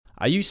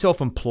Are you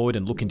self-employed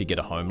and looking to get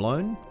a home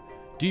loan?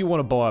 Do you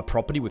want to buy a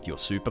property with your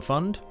super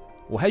fund?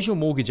 Or has your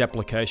mortgage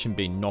application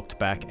been knocked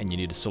back and you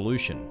need a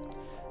solution?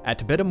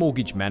 At Better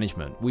Mortgage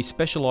Management, we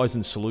specialise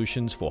in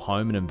solutions for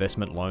home and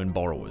investment loan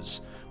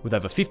borrowers. With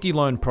over 50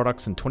 loan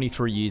products and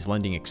 23 years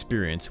lending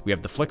experience, we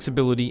have the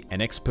flexibility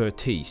and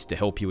expertise to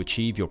help you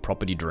achieve your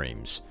property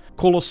dreams.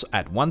 Call us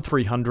at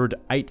 1300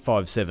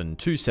 857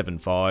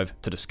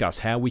 275 to discuss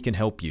how we can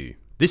help you.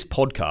 This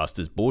podcast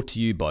is brought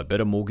to you by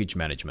Better Mortgage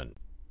Management.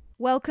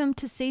 Welcome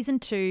to Season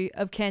 2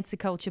 of Cancer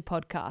Culture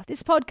Podcast.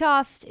 This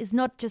podcast is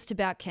not just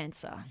about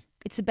cancer.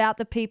 It's about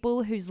the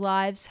people whose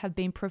lives have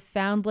been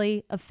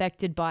profoundly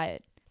affected by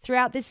it.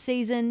 Throughout this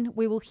season,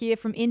 we will hear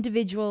from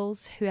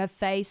individuals who have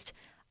faced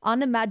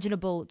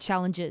unimaginable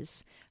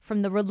challenges,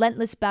 from the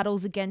relentless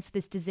battles against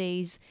this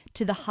disease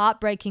to the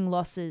heartbreaking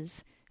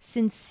losses,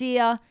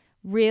 sincere,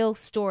 real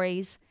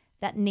stories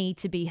that need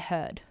to be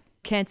heard.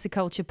 Cancer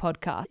Culture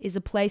Podcast is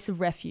a place of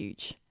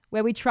refuge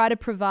where we try to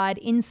provide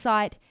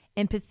insight,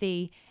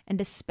 empathy,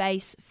 and a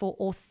space for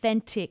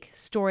authentic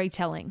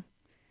storytelling.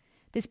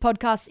 This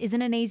podcast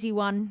isn't an easy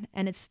one,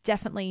 and it's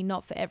definitely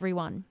not for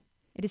everyone.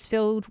 It is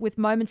filled with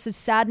moments of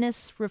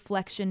sadness,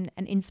 reflection,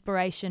 and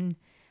inspiration,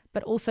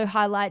 but also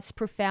highlights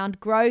profound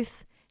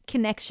growth,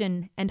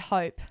 connection, and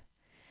hope.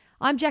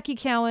 I'm Jackie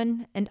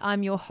Cowan, and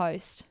I'm your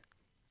host.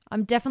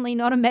 I'm definitely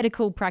not a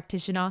medical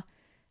practitioner,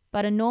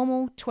 but a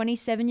normal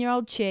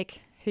 27-year-old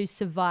chick who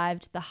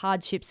survived the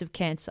hardships of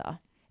cancer.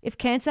 If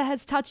cancer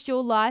has touched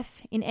your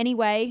life in any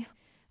way,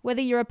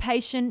 whether you're a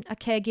patient, a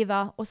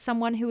caregiver, or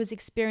someone who has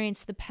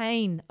experienced the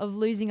pain of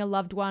losing a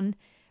loved one,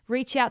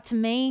 reach out to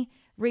me,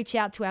 reach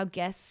out to our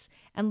guests,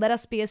 and let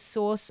us be a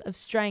source of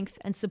strength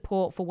and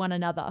support for one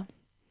another.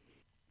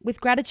 With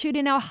gratitude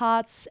in our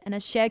hearts and a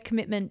shared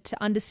commitment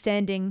to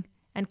understanding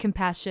and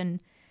compassion,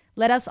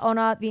 let us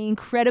honour the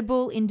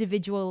incredible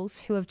individuals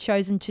who have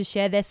chosen to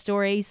share their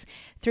stories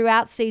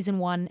throughout Season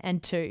 1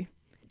 and 2.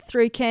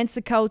 Through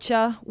Cancer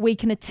Culture, we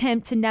can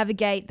attempt to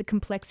navigate the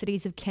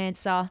complexities of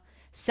cancer,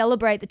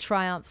 celebrate the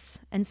triumphs,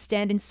 and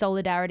stand in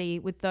solidarity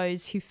with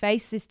those who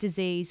face this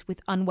disease with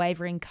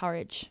unwavering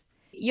courage.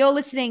 You're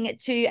listening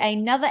to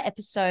another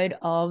episode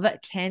of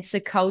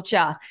Cancer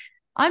Culture.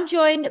 I'm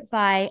joined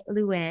by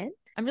Luan.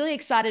 I'm really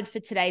excited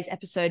for today's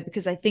episode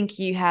because I think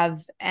you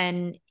have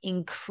an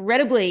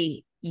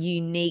incredibly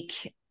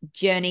unique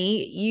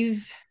journey.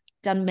 You've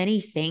done many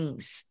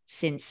things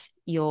since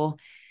your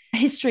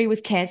history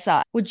with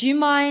cancer. Would you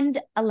mind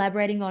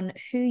elaborating on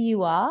who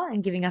you are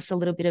and giving us a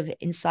little bit of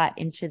insight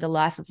into the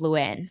life of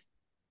Luan?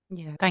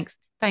 Yeah, thanks,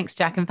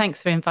 Jack, and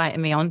thanks for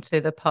inviting me onto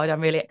the pod. I'm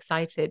really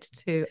excited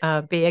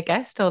to be a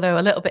guest, although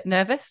a little bit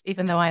nervous.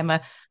 Even though I am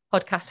a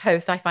podcast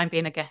host, I find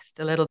being a guest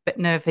a little bit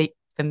nervy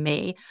for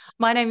me.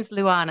 My name is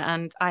Luan,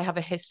 and I have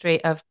a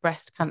history of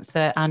breast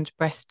cancer and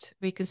breast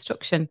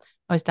reconstruction.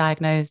 I was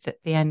diagnosed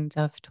at the end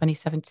of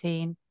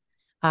 2017,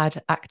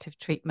 had active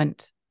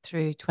treatment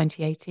through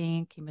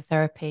 2018,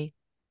 chemotherapy,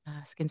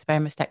 skin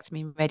sparing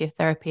mastectomy,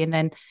 radiotherapy. And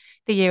then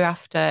the year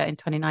after, in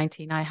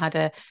 2019, I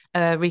had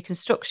a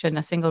reconstruction,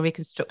 a single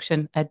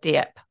reconstruction, a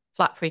DIEP,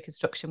 flap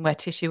reconstruction, where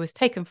tissue was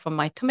taken from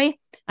my tummy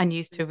and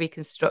used to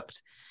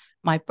reconstruct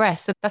my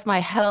breast. So that's my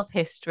health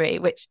history,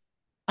 which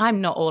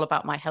I'm not all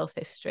about my health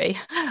history,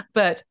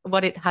 but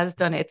what it has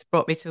done, it's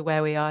brought me to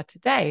where we are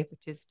today,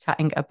 which is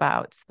chatting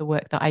about the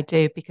work that I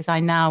do, because I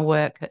now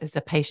work as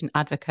a patient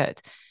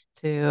advocate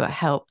to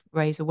help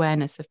raise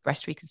awareness of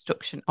breast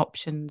reconstruction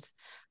options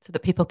so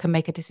that people can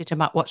make a decision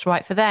about what's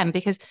right for them.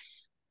 Because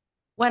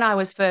when I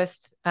was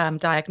first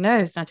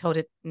diagnosed and I told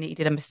it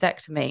needed a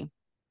mastectomy,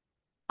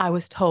 I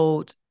was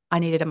told I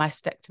needed a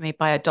mastectomy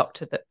by a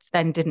doctor that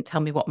then didn't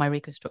tell me what my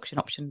reconstruction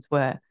options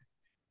were.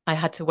 I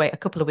had to wait a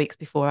couple of weeks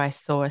before I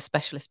saw a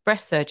specialist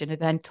breast surgeon who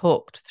then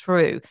talked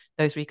through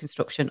those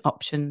reconstruction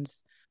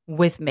options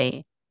with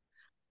me.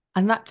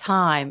 And that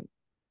time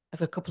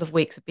of a couple of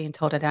weeks of being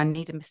told that I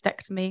need a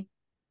mastectomy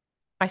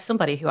by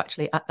somebody who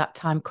actually at that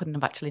time couldn't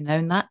have actually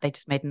known that. They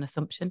just made an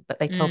assumption, but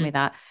they told me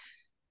that,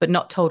 but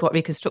not told what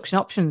reconstruction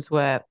options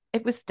were.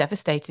 It was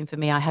devastating for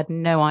me. I had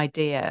no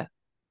idea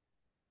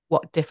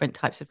what different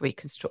types of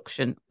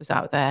reconstruction was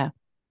out there.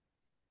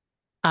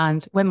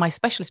 And when my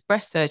specialist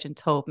breast surgeon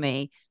told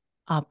me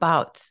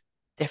about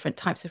different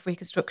types of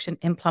reconstruction,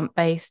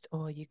 implant-based,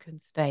 or you can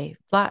stay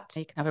flat,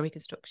 you can have a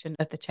reconstruction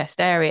of the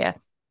chest area,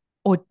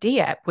 or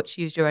DIEP, which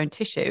use your own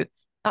tissue,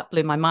 that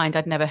blew my mind.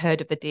 I'd never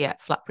heard of the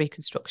DIEP flap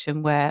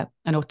reconstruction, where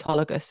an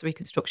autologous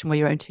reconstruction where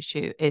your own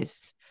tissue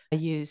is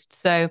used.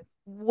 So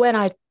when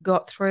I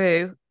got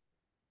through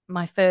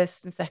my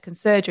first and second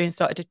surgery and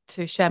started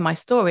to share my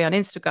story on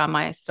Instagram,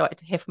 I started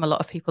to hear from a lot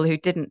of people who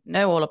didn't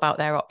know all about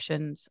their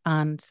options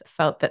and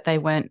felt that they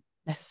weren't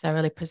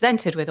necessarily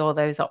presented with all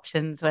those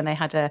options when they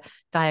had a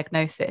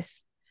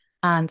diagnosis.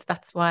 And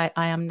that's why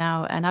I am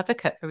now an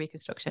advocate for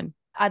reconstruction.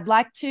 I'd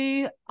like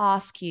to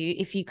ask you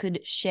if you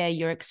could share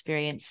your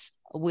experience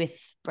with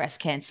breast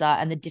cancer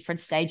and the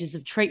different stages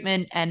of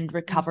treatment and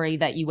recovery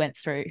that you went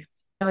through.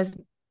 I was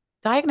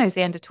diagnosed at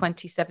the end of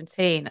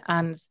 2017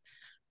 and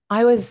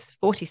I was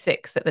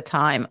 46 at the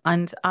time,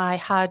 and I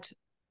had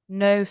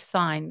no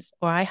signs,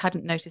 or I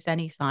hadn't noticed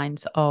any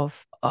signs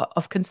of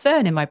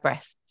concern in my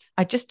breasts.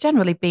 I'd just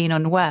generally been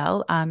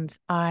unwell, and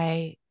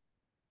I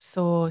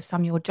saw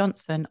Samuel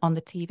Johnson on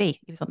the TV.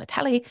 He was on the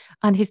telly,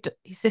 and his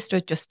sister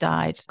had just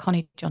died,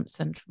 Connie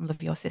Johnson from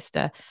Love Your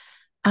Sister.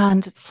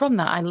 And from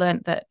that, I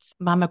learned that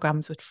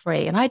mammograms were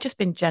free, and I had just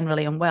been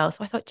generally unwell.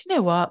 So I thought, do you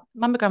know what?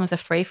 Mammograms are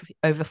free for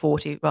over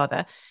 40,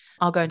 rather.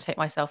 I'll go and take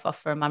myself off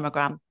for a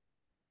mammogram.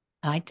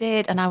 And I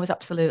did, and I was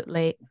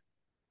absolutely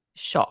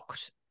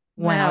shocked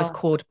when I was Wow.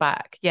 called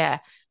back. Yeah.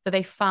 So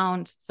they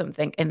found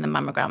something in the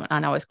mammogram,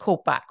 and I was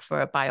called back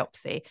for a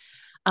biopsy.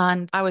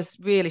 And I was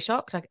really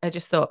shocked. I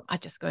just thought,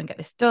 I'd just go and get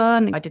this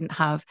done. I didn't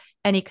have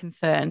any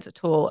concerns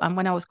at all. And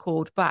when I was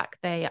called back,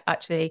 they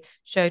actually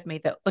showed me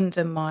that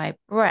under my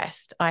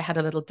breast, I had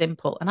a little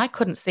dimple. And I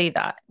couldn't see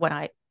that when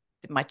I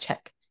did my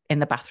check in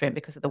the bathroom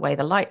because of the way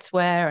the lights were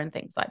and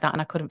things like that.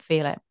 And I couldn't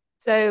feel it.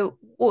 So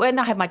when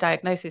I had my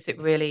diagnosis, it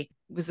really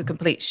was a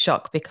complete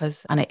shock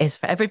because, and it is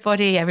for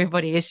everybody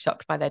is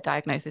shocked by their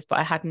diagnosis, but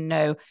I had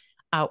no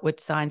outward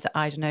signs that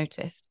I'd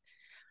noticed.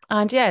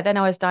 And yeah, then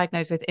I was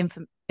diagnosed with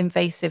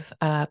invasive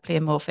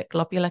pleomorphic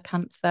lobular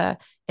cancer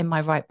in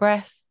my right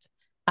breast.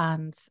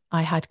 And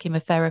I had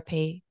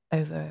chemotherapy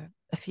over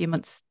a few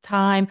months'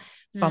 time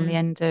from the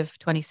end of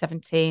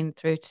 2017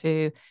 through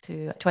to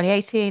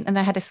 2018. And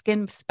I had a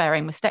skin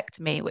sparing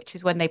mastectomy, which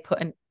is when they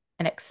put an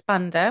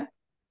expander.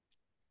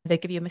 They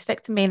give you a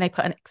mastectomy and they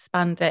put an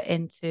expander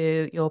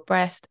into your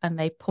breast, and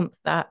they pump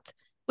that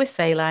with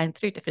saline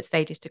through different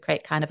stages to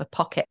create kind of a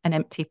pocket, an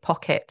empty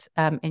pocket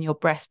in your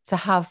breast to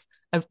have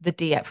the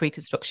DEP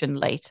reconstruction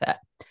later.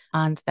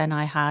 And then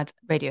I had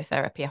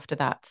radiotherapy after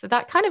that. So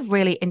that kind of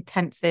really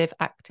intensive,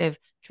 active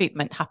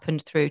treatment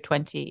happened through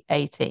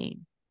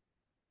 2018.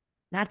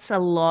 That's a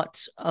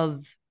lot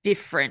of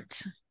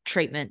different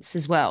treatments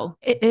as well.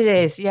 It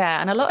is, yeah.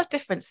 And a lot of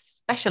different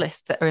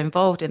specialists that are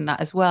involved in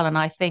that as well. And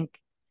I think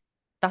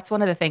that's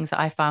one of the things that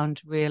I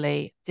found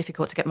really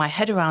difficult to get my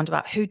head around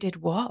about who did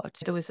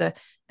what. There was a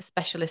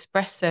specialist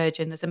breast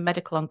surgeon, there's a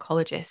medical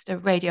oncologist, a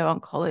radio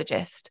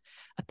oncologist,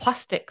 a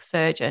plastic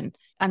surgeon.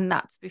 And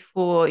that's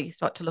before you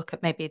start to look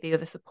at maybe the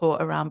other support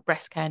around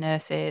breast care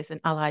nurses and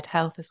allied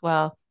health as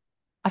well.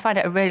 I find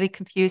it a really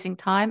confusing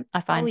time.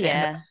 I find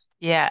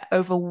it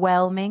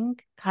overwhelming,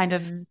 kind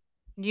of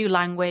new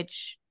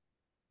language,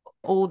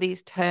 all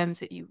these terms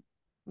that you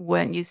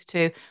weren't used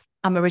to.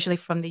 I'm originally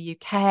from the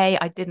UK.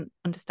 I didn't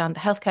understand the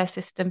healthcare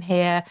system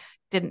here,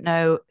 didn't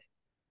know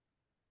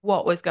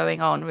what was going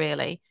on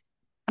really.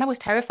 And I was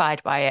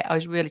terrified by it. I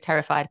was really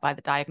terrified by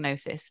the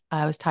diagnosis.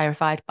 I was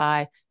terrified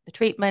by the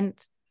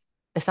treatment,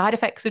 the side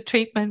effects of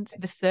treatment,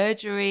 the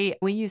surgery.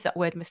 We use that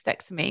word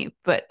mastectomy,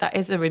 but that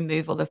is a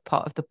removal of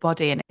part of the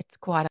body, and it's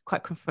quite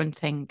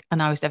confronting.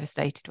 And I was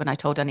devastated when I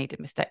told I needed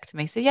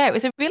mastectomy. So yeah, it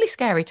was a really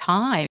scary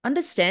time.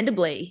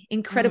 Understandably,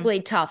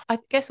 incredibly tough. I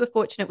guess we're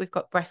fortunate we've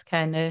got breast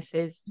care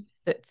nurses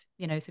that, so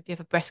if you have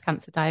a breast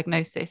cancer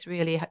diagnosis,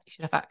 really you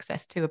should have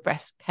access to a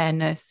breast care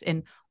nurse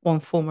in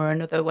one form or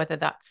another, whether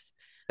that's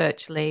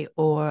virtually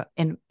or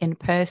in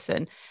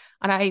person.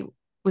 And I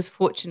was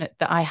fortunate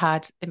that I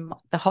had, in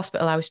the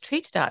hospital I was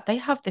treated at, they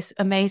have this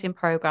amazing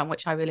program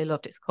which I really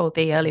loved. It's called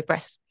the Early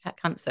Breast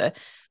Cancer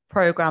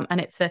Program, and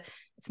it's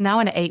now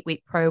an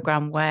 8-week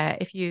program where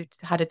if you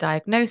had a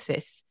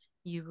diagnosis,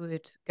 you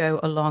would go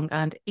along,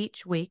 and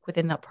each week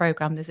within that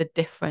program there's a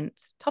different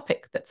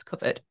topic that's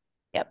covered.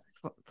 Yep.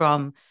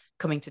 From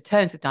coming to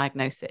terms with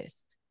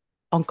diagnosis,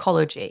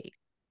 oncology,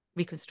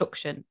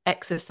 reconstruction,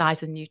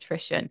 exercise and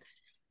nutrition.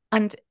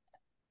 And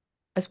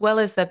as well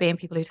as there being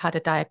people who'd had a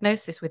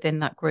diagnosis within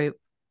that group,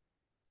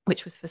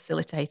 which was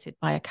facilitated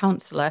by a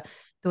counsellor,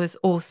 there was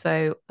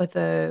also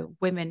other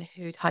women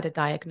who'd had a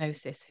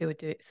diagnosis who would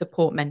do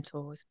support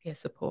mentors, peer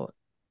support.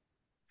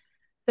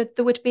 So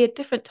there would be a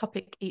different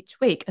topic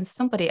each week, and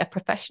somebody, a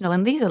professional,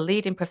 and these are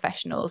leading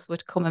professionals,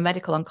 would come. A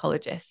medical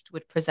oncologist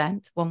would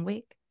present one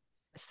week,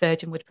 a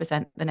surgeon would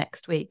present the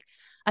next week.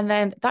 And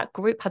then that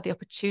group had the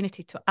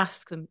opportunity to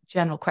ask them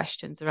general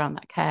questions around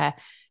that care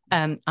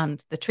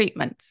and the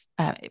treatments.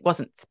 It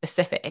wasn't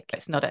specific.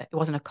 It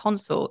wasn't a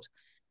consult.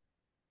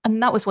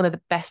 And that was one of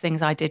the best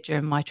things I did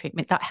during my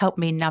treatment. That helped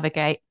me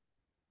navigate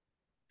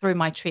through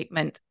my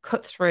treatment,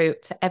 cut through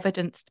to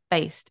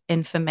evidence-based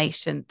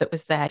information that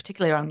was there,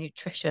 particularly around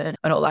nutrition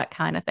and all that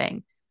kind of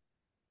thing.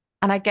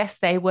 And I guess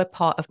they were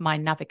part of my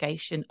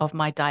navigation of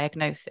my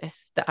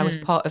diagnosis, that I was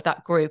part of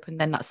that group. And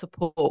then that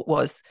support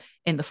was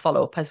in the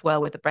follow-up as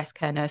well with the breast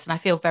care nurse. And I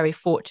feel very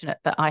fortunate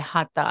that I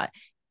had that.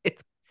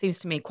 It seems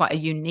to me quite a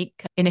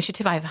unique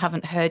initiative. I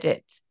haven't heard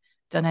it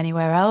done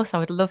anywhere else. I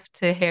would love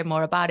to hear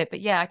more about it.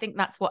 But yeah, I think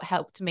that's what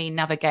helped me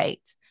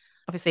navigate.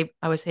 Obviously,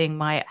 I was seeing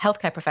my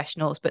healthcare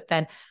professionals, but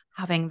then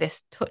having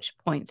this touch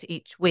point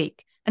each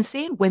week and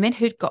seeing women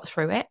who'd got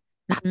through it.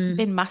 That's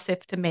been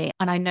massive to me.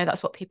 And I know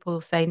that's what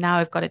people say now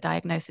I've got a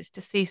diagnosis.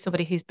 To see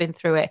somebody who's been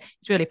through it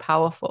is really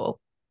powerful.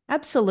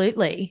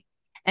 Absolutely.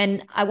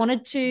 And I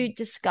wanted to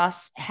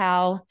discuss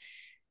how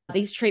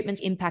these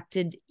treatments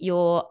impacted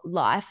your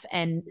life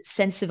and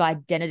sense of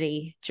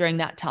identity during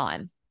that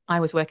time. I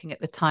was working at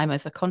the time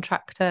as a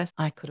contractor.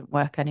 I couldn't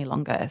work any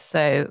longer.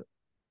 So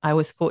I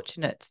was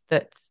fortunate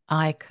that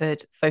I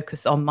could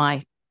focus on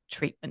my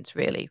treatment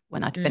really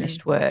when I'd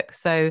finished work.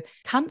 So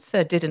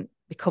cancer didn't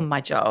become my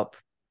job,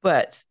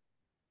 but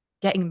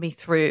getting me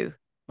through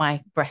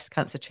my breast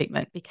cancer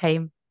treatment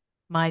became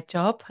my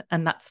job.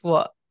 And that's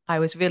what I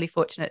was really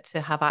fortunate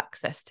to have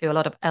access to, a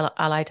lot of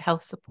allied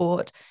health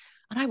support.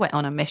 And I went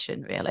on a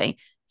mission really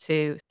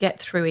to get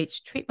through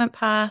each treatment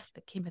path,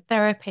 the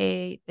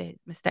chemotherapy, the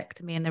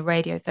mastectomy and the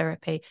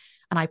radiotherapy.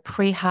 And I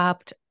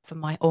prehabbed for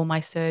all my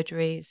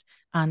surgeries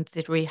and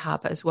did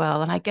rehab as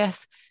well. And I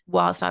guess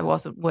whilst I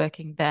wasn't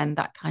working then,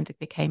 that kind of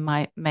became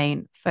my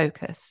main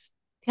focus.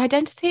 The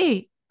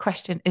identity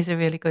question is a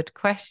really good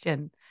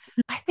question.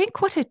 I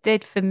think what it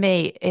did for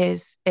me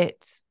is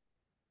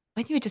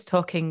when you were just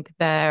talking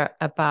there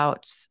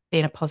about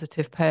being a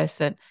positive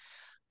person,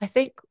 I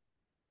think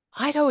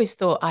I'd always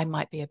thought I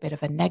might be a bit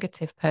of a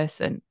negative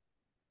person,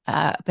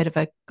 a bit of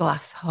a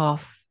glass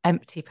half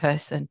empty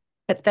person.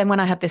 But then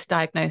when I had this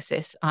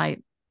diagnosis, I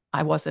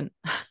wasn't.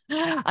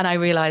 And I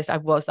realized I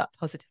was that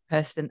positive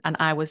person and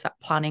I was that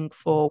planning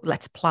for,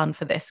 let's plan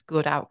for this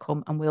good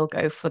outcome and we'll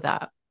go for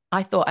that.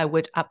 I thought I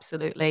would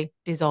absolutely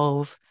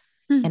dissolve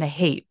in a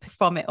heap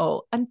from it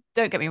all. And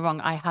don't get me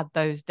wrong, I had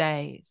those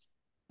days.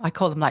 I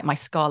call them like my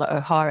Scarlett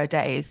O'Hara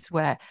days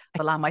where I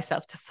allow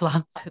myself to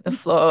flam to the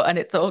floor and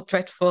it's all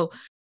dreadful.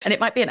 And it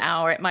might be an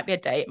hour, it might be a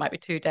day, it might be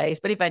 2 days,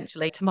 but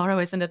eventually tomorrow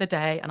is another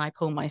day and I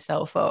pull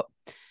myself up.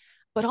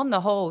 But on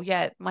the whole,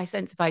 yeah, my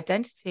sense of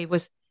identity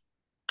was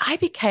I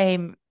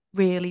became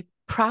really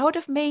proud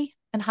of me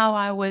and how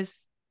I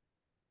was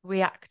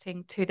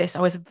reacting to this.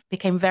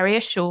 Became very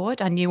assured.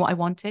 I knew what I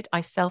wanted.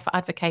 I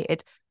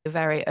self-advocated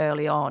very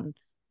early on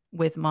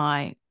with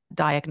my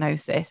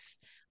diagnosis.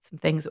 Some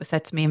things that were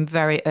said to me in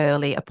very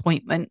early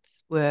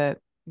appointments were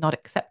not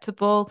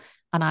acceptable.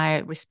 And I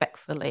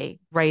respectfully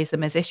raised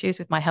them as issues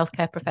with my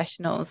healthcare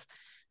professionals.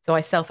 So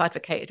I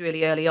self-advocated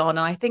really early on.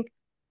 And I think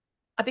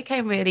I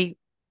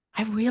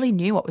really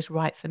knew what was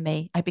right for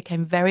me. I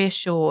became very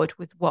assured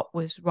with what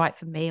was right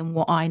for me and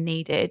what I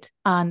needed,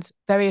 and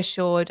very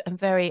assured and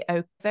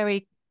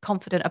very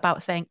confident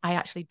about saying, I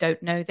actually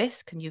don't know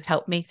this. Can you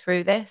help me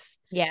through this?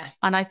 Yeah.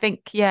 And I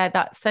think, yeah,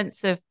 that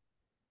sense of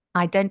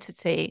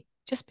identity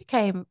just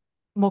became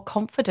more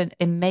confident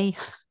in me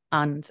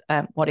and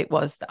what it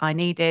was that I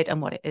needed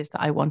and what it is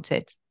that I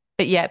wanted.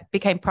 But yeah,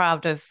 became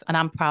proud of, and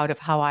I'm proud of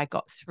how I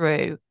got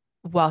through,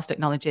 whilst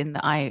acknowledging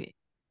that I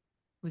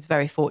was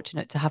very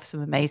fortunate to have some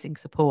amazing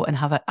support and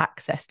have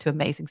access to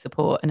amazing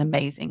support and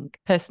amazing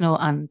personal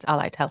and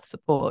allied health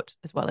support,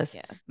 as well as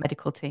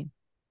medical team.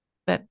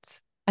 But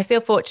I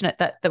feel fortunate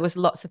that there was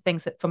lots of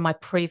things that from my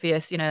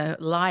previous,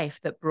 life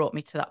that brought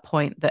me to that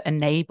point that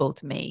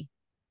enabled me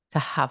to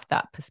have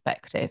that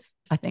perspective.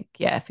 I think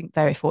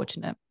very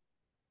fortunate.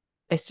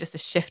 It's just a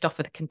shift off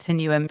of the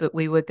continuum that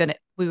we were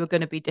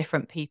gonna be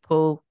different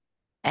people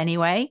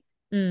anyway.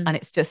 And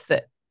it's just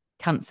that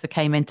cancer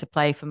came into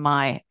play for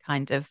my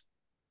kind of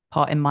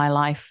part in my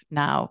life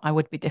now. I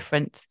would be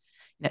different.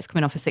 It's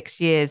coming on for 6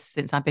 years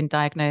since I've been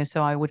diagnosed,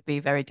 so I would be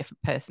a very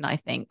different person, I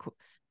think.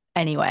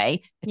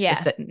 Anyway, it's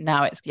just that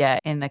now it's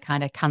in the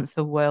kind of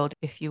cancer world,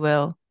 if you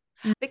will.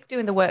 I think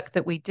doing the work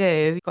that we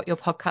do, you've got your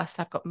podcast,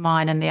 I've got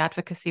mine, and the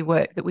advocacy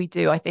work that we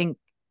do, I think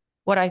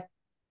what I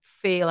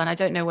feel, and I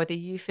don't know whether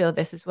you feel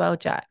this as well,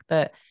 Jack,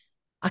 that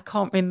I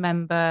can't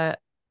remember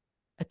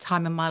a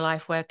time in my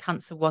life where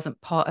cancer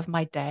wasn't part of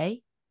my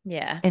day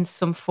in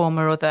some form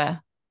or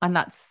other. And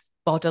that's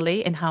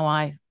bodily in how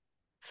I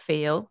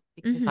feel,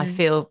 because I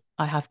feel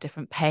I have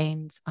different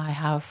pains. I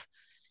have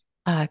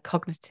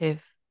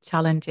cognitive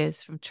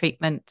challenges from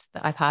treatments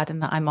that I've had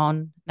and that I'm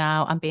on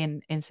now. I'm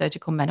being in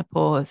surgical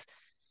menopause.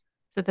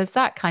 So there's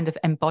that kind of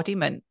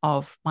embodiment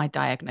of my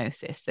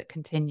diagnosis that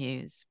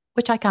continues,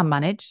 which I can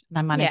manage and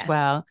I manage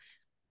well.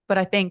 But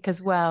I think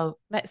as well,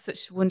 met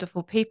such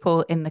wonderful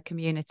people in the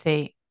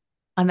community,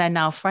 and they're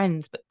now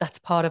friends, but that's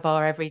part of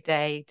our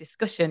everyday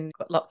discussion. We've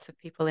got lots of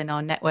people in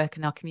our network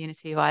and our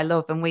community who I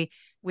love, and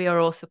we are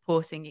all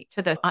supporting each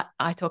other.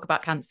 I talk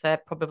about cancer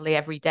probably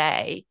every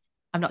day.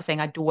 I'm not saying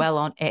I dwell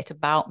on it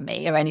about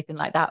me or anything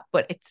like that,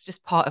 but it's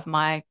just part of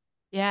my,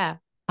 I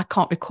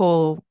can't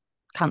recall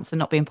cancer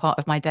not being part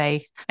of my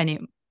day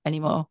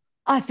anymore.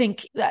 I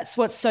think that's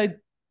what's so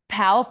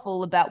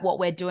powerful about what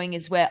we're doing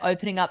is we're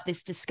opening up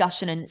this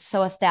discussion, and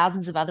so are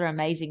thousands of other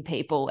amazing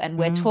people, and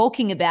we're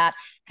talking about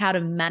how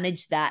to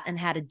manage that and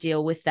how to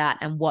deal with that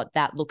and what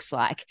that looks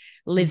like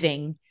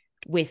living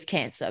with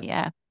cancer.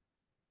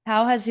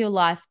 How has your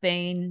life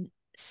been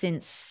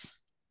since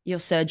your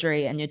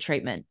surgery and your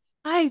treatment?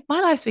 My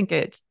life's been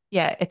good.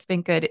 It's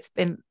been good. It's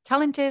been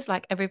challenges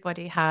like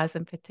everybody has,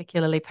 and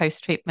particularly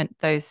post-treatment,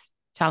 those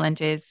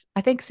challenges.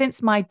 I think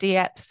since my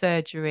DEP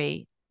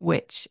surgery,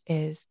 which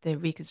is the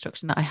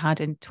reconstruction that I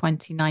had in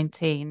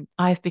 2019,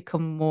 I've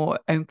become more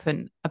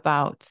open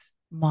about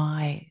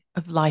life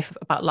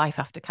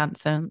after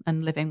cancer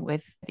and living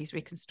with these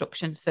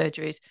reconstruction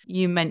surgeries.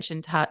 You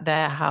mentioned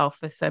how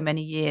for so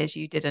many years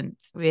you didn't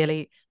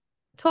really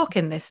talk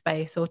in this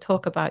space or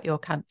talk about your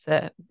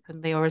cancer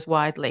openly or as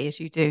widely as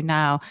you do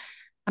now.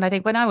 And I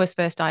think when I was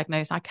first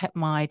diagnosed, I kept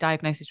my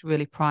diagnosis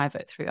really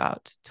private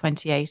throughout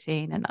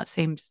 2018. And that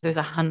seems there's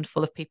a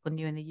handful of people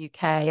new in the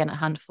UK and a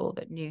handful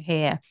that knew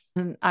here.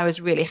 And I was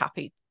really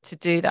happy to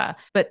do that.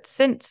 But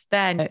since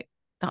then,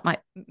 that might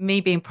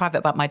me being private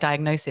about my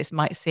diagnosis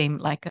might seem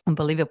like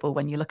unbelievable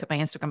when you look at my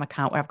Instagram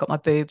account where I've got my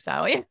boobs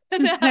out.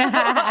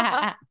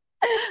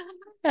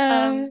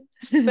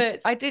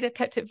 But I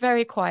kept it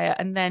very quiet.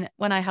 And then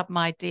when I had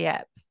my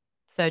DEP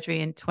surgery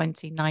in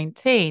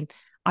 2019,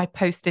 I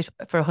posted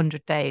for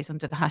 100 days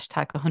under the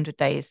hashtag 100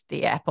 days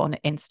DEP on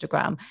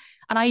Instagram.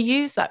 And I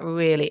used that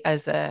really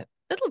as a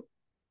little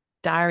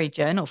diary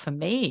journal for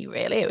me,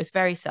 really. It was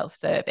very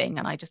self-serving.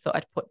 And I just thought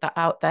I'd put that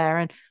out there.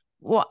 And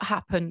what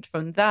happened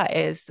from that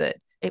is that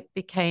it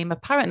became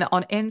apparent that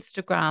on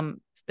Instagram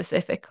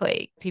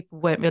specifically, people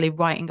weren't really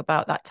writing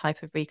about that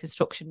type of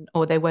reconstruction,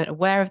 or they weren't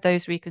aware of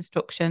those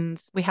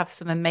reconstructions. We have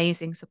some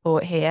amazing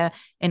support here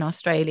in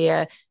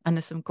Australia, and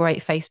there's some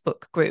great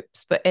Facebook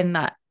groups. But in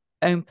that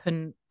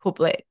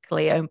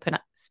publicly open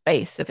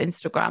space of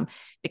Instagram,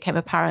 it became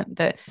apparent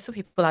that some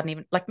people hadn't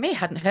even, like me,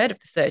 hadn't heard of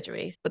the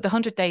surgeries. But the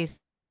 100 days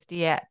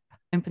DEP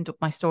opened up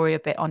my story a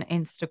bit on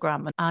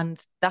Instagram.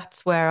 And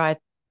that's where I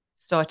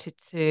started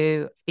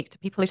to speak to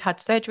people who'd had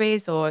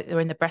surgeries or they're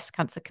in the breast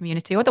cancer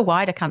community or the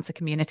wider cancer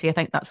community. I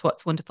think that's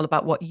what's wonderful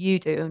about what you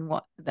do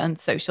and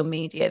social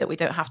media, that we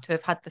don't have to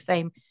have had the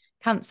same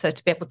cancer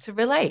to be able to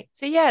relate.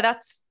 So yeah,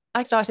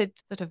 I started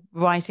sort of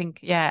writing,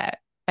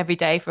 every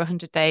day for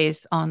 100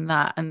 days on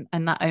that. And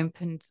that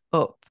opened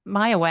up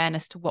my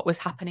awareness to what was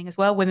happening as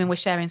well. Women were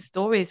sharing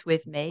stories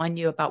with me. I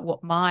knew about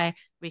what my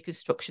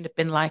reconstruction had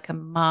been like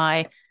and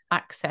my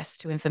access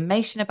to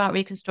information about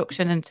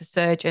reconstruction and to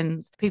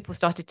surgeons. People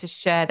started to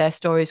share their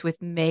stories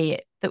with me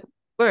that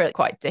were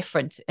quite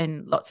different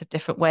in lots of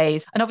different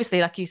ways. And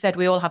obviously, like you said,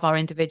 we all have our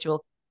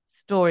individual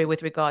story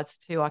with regards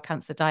to our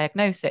cancer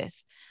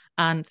diagnosis.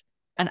 And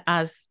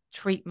as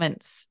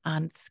treatments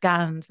and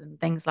scans and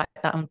things like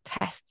that and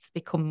tests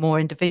become more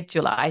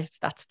individualized,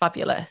 that's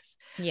fabulous.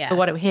 Yeah. But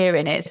what I'm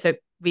hearing is, so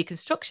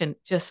reconstruction,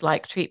 just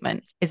like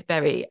treatment, is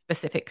very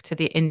specific to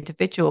the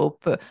individual.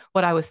 But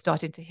what I was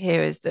starting to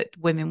hear is that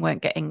women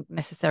weren't getting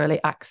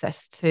necessarily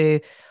access to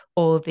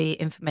all the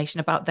information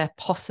about their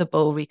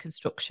possible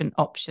reconstruction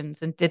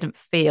options and didn't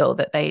feel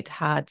that they'd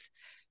had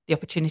the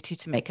opportunity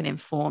to make an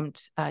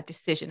informed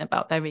decision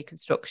about their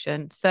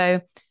reconstruction.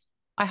 So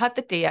I had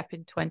the DEP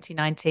in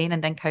 2019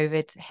 and then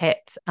COVID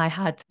hit. I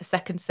had a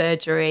second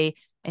surgery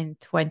in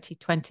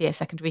 2020, a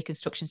second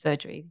reconstruction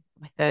surgery,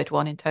 my third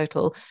one in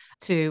total,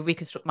 to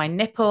reconstruct my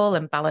nipple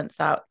and balance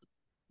out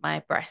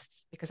my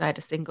breasts because I had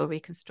a single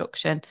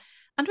reconstruction.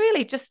 And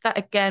really just that,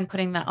 again,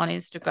 putting that on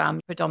Instagram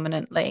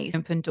predominantly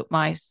opened up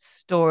my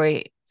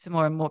story to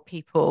more and more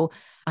people.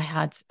 I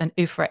had an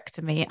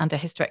oophorectomy and a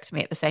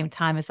hysterectomy at the same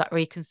time as that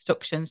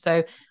reconstruction.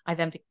 So I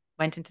then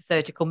went into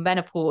surgical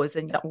menopause,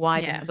 and that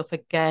widens up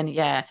again,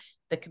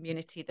 the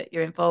community that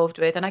you're involved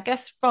with. And I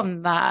guess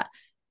from that,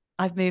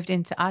 I've moved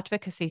into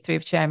advocacy through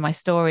sharing my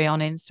story on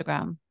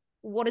Instagram.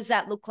 What does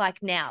that look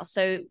like now?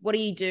 So what do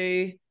you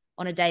do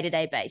on a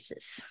day-to-day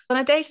basis? On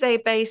a day-to-day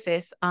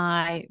basis,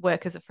 I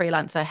work as a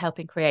freelancer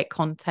helping create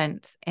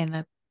content in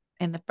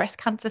the breast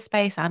cancer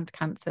space and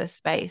cancer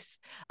space.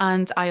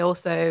 And I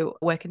also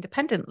work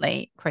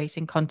independently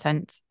creating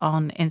content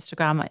on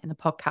Instagram in the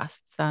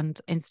podcasts and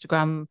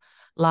Instagram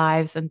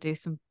lives and do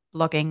some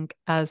blogging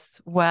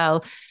as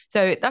well.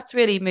 So that's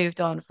really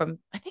moved on from,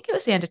 I think it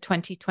was the end of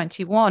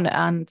 2021.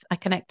 And I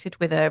connected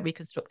with a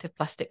reconstructive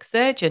plastic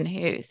surgeon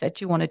who said,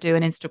 do you want to do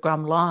an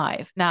Instagram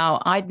live?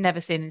 Now, I'd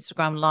never seen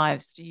Instagram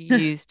lives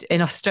used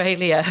in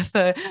Australia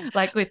for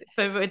with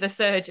a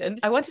surgeon.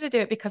 I wanted to do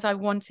it because I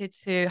wanted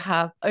to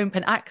have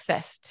open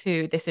access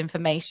to this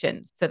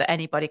information so that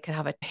anybody could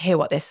hear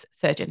what this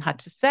surgeon had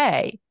to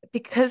say.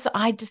 Because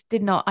I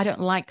don't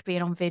like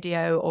being on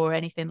video or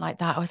anything like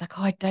that. I was like,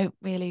 I don't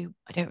really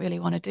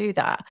want to do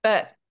that.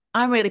 But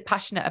I'm really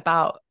passionate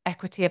about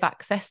equity of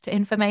access to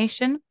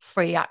information,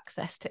 free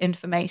access to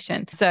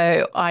information.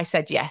 So I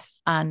said yes.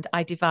 And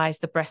I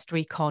devised the Breast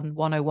Recon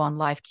 101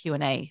 live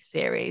Q&A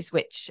series,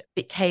 which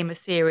became a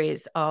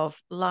series of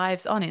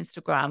lives on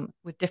Instagram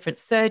with different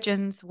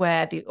surgeons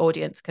where the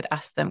audience could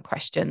ask them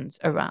questions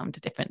around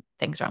different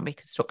things around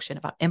reconstruction,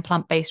 about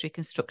implant-based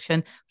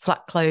reconstruction,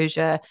 flat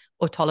closure,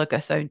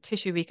 autologous own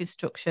tissue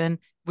reconstruction,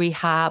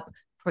 rehab,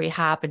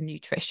 prehab, and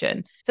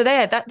nutrition. So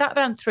that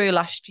ran through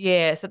last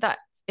year. So that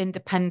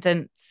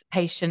independent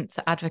patient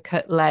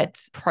advocate led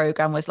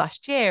program was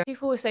last year.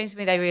 People were saying to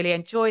me they really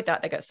enjoyed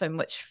that. They got so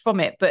much from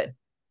it, but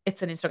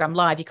it's an Instagram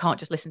live. You can't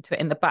just listen to it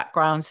in the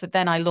background. So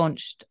then I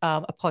launched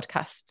a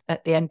podcast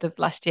at the end of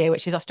last year,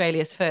 which is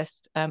Australia's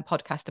first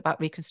podcast about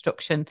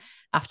reconstruction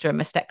after a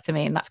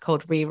mastectomy. And that's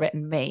called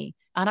Rewritten Me.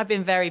 And I've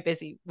been very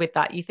busy with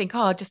that. You think,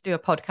 I'll just do a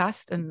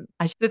podcast. And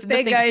there's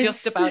nothing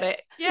just about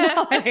it.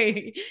 Yeah. No.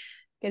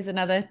 There's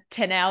another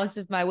 10 hours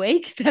of my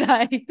week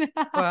that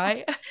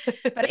right.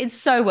 But it's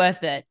so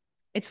worth it.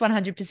 It's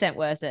 100%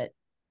 worth it.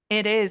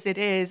 It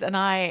is. And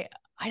I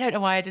I don't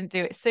know why I didn't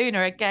do it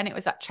sooner. Again, it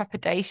was that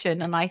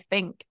trepidation. And I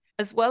think,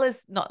 as well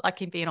as not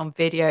liking being on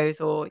videos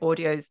or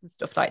audios and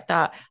stuff like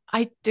that,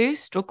 I do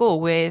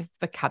struggle with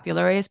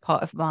vocabulary as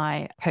part of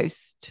my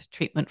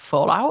post-treatment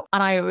fallout.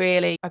 And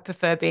I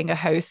prefer being a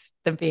host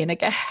than being a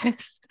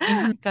guest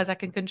because I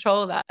can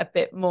control that a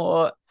bit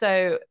more.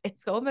 So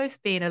it's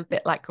almost been a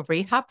bit like a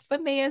rehab for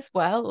me as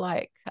well,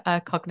 like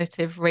a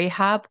cognitive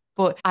rehab.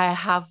 But I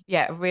have,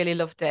 really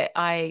loved it.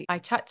 I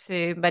chat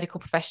to medical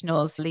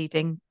professionals,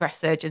 leading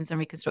breast surgeons and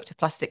reconstructive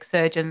plastic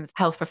surgeons,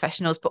 health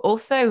professionals, but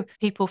also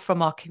people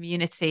from our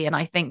community. And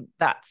I think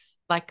that's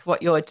like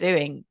what you're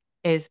doing,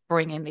 is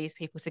bringing these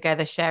people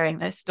together, sharing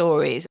their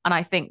stories. And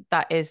I think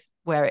that is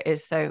where it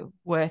is so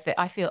worth it.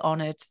 I feel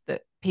honored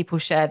that people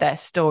share their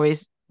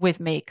stories with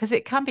me, because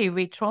it can be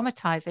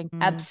re-traumatizing.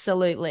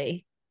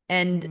 Absolutely.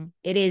 And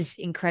it is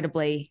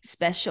incredibly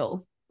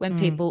special when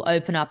people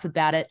open up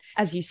about it.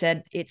 As you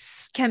said,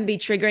 it's can be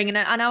triggering.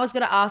 And I was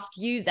going to ask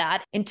you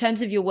that in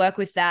terms of your work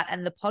with that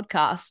and the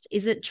podcast,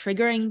 is it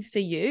triggering for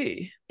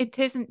you? It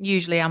isn't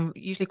usually. I'm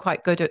usually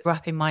quite good at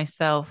wrapping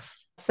myself.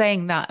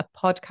 Saying that, a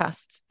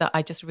podcast that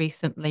I just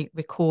recently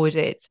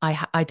recorded,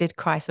 I did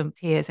cry some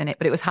tears in it,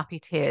 but it was happy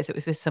tears. It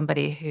was with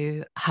somebody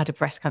who had a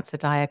breast cancer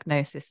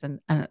diagnosis and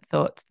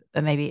thought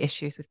there may be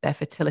issues with their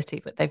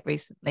fertility, but they've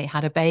recently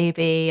had a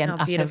baby and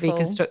after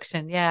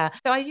reconstruction. Yeah.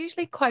 So I'm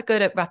usually quite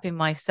good at wrapping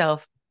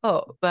myself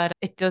up, but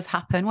it does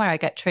happen where I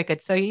get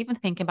triggered. So even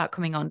thinking about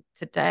coming on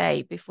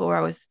today, before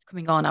I was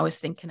coming on, I was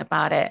thinking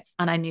about it,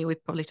 and I knew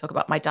we'd probably talk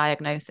about my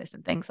diagnosis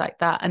and things like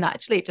that. And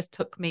actually it just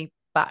took me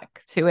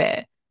back to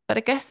it. But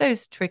I guess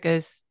those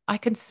triggers, I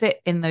can sit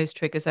in those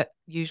triggers are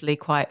usually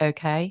quite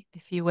okay,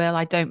 if you will.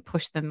 I don't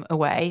push them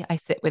away. I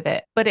sit with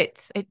it. But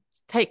it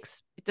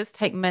does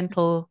take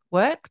mental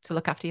work to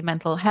look after your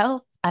mental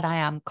health. And I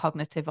am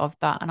cognitive of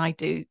that. And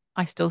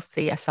I still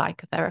see a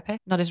psychotherapist,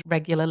 not as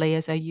regularly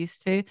as I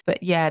used to.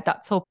 But yeah,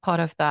 that's all part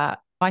of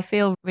that. I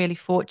feel really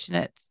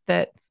fortunate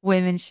that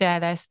women share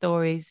their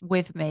stories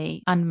with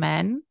me, and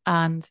men,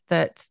 and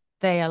that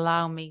they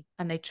allow me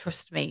and they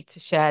trust me to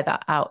share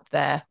that out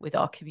there with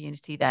our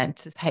community, then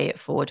to pay it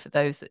forward for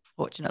those that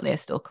fortunately are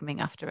still coming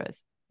after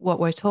us. What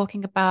we're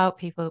talking about,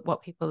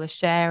 what people are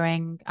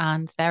sharing,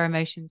 and their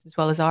emotions as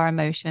well as our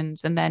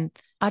emotions. And then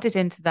added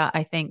into that,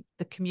 I think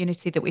the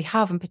community that we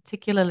have, and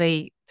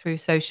particularly through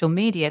social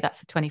media,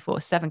 that's a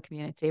 24/7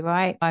 community,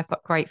 right? I've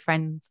got great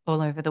friends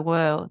all over the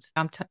world.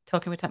 I'm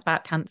talking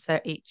about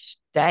cancer each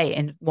day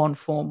in one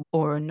form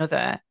or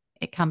another.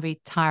 It can be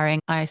tiring.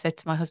 I said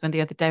to my husband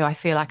the other day, I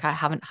feel like I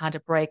haven't had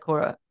a break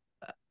or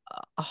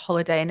a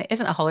holiday. And it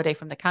isn't a holiday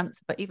from the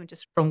cancer, but even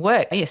just from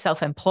work. You're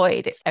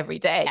self-employed. It's every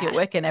day. You're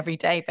working every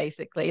day,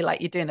 basically.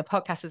 Like you're doing a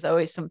podcast, there's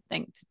always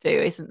something to do,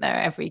 isn't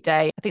there, every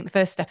day? I think the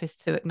first step is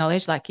to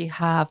acknowledge, like you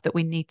have, that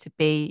we need to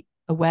be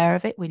aware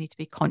of it. We need to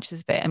be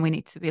conscious of it, and we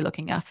need to be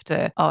looking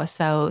after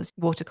ourselves.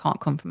 Water can't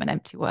come from an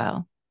empty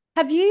well.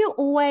 Have you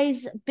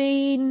always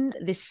been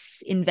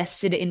this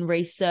invested in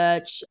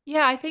research?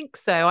 Yeah, I think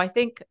so. I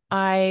think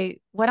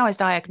when I was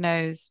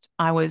diagnosed,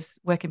 I was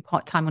working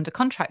part-time under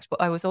contract, but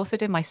I was also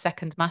doing my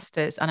second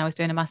master's, and I was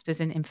doing a master's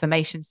in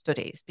information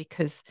studies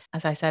because,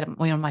 as I said,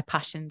 one of my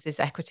passions is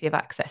equity of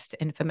access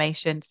to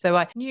information. So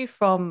I knew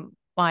from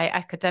my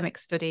academic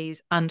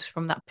studies and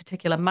from that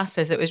particular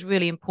master's, it was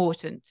really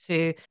important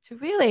to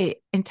really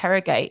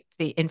interrogate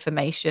the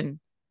information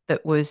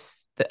that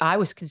I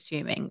was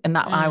consuming and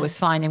that I was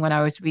finding when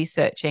I was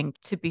researching,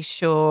 to be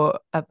sure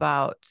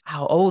about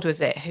how old was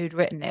it, who'd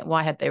written it,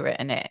 why had they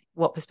written it,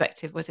 what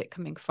perspective was it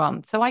coming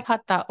from. So I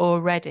had that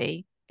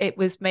already. It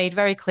was made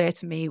very clear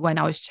to me when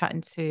I was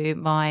chatting to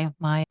my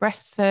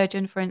breast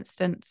surgeon, for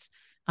instance,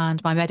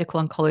 and my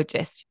medical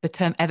oncologist. The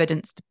term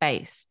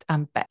evidence-based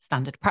and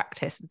standard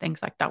practice and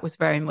things like that was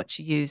very much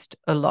used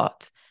a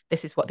lot.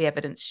 This is what the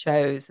evidence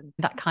shows, and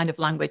that kind of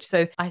language.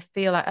 So I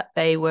feel like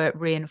they were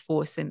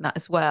reinforcing that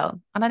as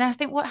well. And then I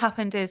think what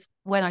happened is,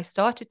 when I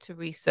started to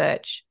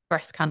research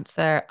breast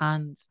cancer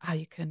and how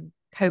you can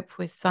cope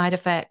with side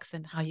effects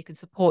and how you can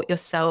support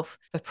yourself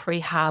for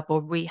prehab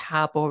or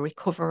rehab or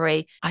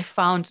recovery, I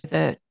found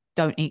the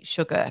don't eat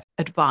sugar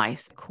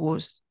advice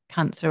cause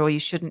cancer, or you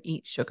shouldn't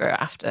eat sugar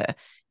after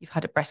you've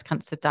had a breast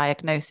cancer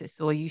diagnosis,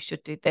 or you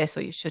should do this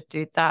or you should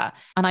do that.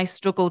 And I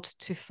struggled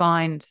to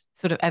find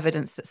sort of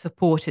evidence that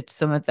supported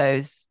some of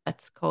those,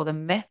 let's call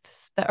them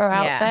myths, that are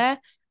out there.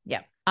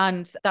 Yeah.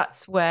 And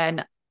that's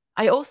when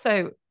I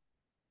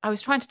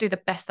was trying to do the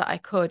best that I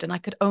could, and I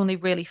could only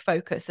really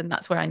focus, and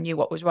that's where I knew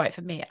what was right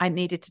for me. I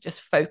needed to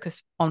just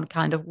focus on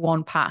kind of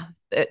one path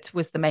that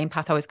was the main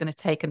path I was going to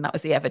take, and that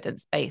was the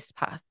evidence-based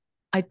path.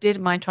 I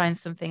didn't mind trying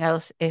something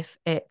else if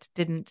it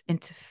didn't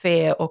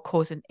interfere or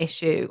cause an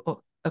issue or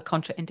a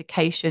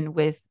contraindication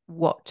with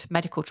what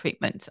medical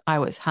treatment I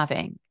was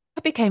having.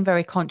 I became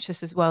very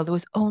conscious as well. There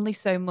was only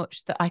so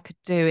much that I could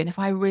do. And if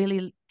I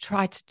really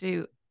tried to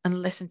do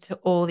and listen to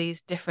all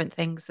these different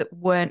things that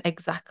weren't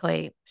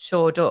exactly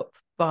shored up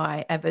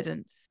by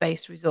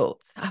evidence-based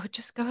results, I would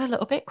just go a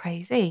little bit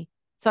crazy.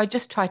 So I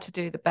just try to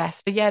do the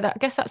best. But yeah, I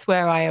guess that's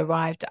where I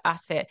arrived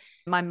at it.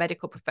 My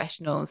medical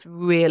professionals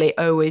really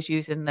always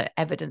using the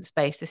evidence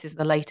base. This is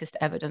the latest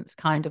evidence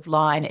kind of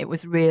line. It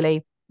was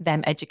really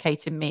them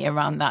educating me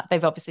around that.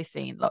 They've obviously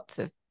seen lots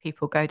of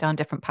people go down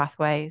different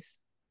pathways.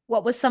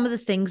 What were some of the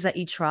things that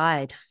you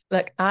tried?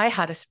 Look, I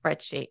had a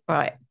spreadsheet,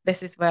 right?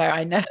 This is where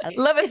I know I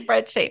love a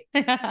spreadsheet.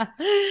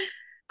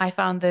 I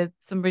found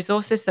some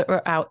resources that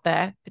were out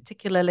there,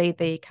 particularly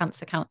the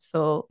Cancer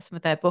Council, some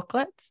of their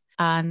booklets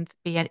and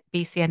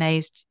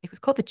BCNA's, it was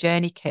called the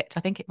Journey Kit.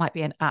 I think it might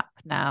be an app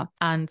now.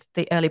 And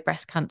the early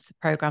breast cancer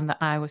program that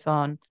I was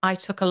on. I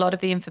took a lot of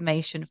the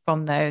information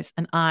from those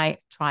and I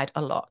tried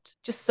a lot.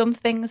 Just some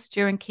things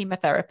during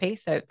chemotherapy.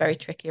 So very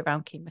tricky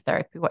around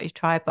chemotherapy, what you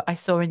try. But I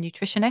saw a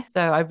nutritionist.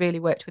 So I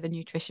really worked with a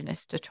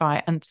nutritionist to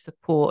try and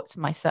support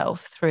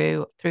myself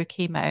through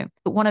chemo.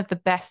 But one of the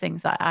best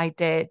things that I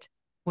did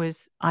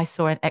was I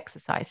saw an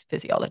exercise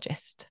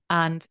physiologist,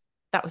 and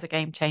that was a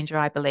game changer,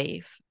 I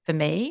believe, for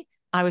me.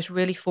 I was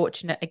really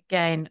fortunate.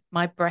 Again,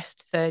 my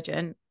breast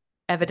surgeon,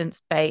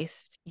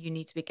 evidence-based, you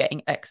need to be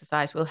getting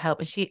exercise will help.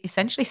 And she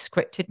essentially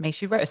scripted me.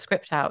 She wrote a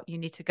script out. You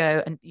need to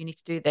go and you need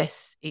to do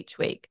this each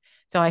week.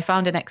 So I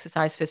found an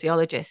exercise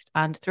physiologist,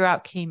 and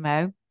throughout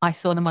chemo, I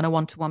saw them on a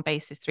one-to-one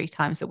basis 3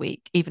 times a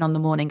week, even on the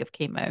morning of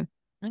chemo.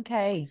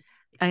 Okay.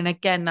 And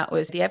again, that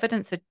was the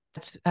evidence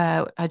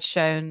had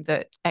shown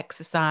that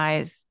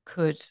exercise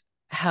could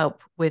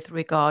help with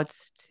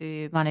regards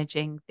to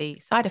managing the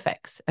side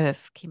effects of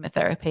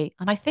chemotherapy.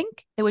 And I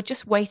think they were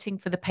just waiting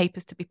for the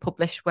papers to be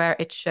published where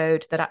it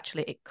showed that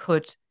actually it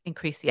could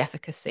increase the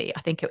efficacy.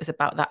 I think it was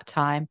about that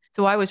time.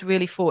 So I was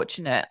really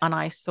fortunate, and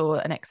I saw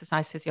an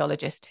exercise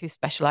physiologist who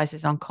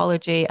specializes in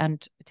oncology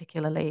and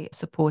particularly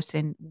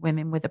supporting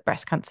women with a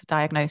breast cancer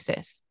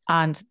diagnosis.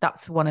 And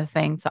that's one of the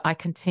things that I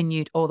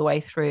continued all the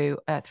way through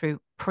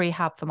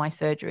prehab for my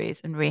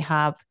surgeries and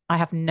rehab. I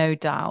have no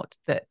doubt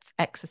that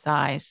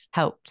exercise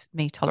helped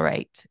me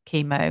tolerate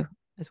chemo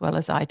as well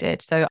as I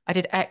did. So I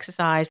did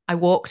exercise. I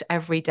walked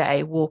every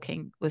day.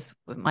 Walking was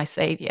my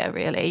savior,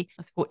 really.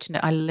 I was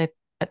fortunate. I lived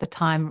at the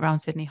time around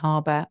Sydney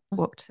Harbour.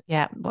 Walked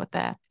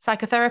there.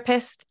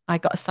 Psychotherapist. I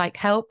got a psych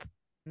help,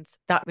 and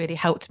that really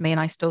helped me. And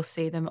I still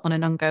see them on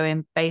an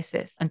ongoing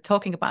basis. And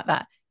talking about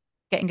that,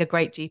 getting a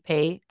great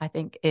GP, I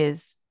think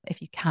is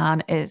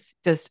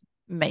does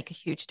make a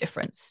huge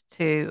difference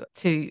to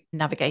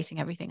navigating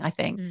everything, I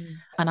think.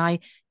 And I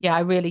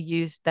really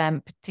used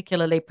them,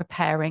 particularly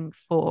preparing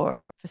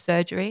for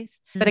surgeries.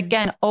 But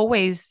again,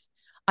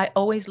 I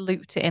always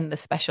looped in the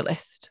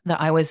specialist that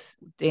I was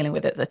dealing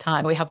with at the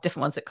time. We have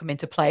different ones that come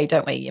into play,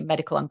 don't we? Your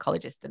medical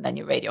oncologist and then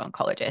your radio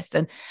oncologist.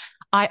 And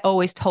I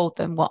always told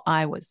them what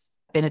I was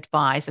been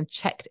advised and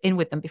checked in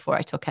with them before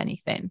I took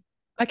anything.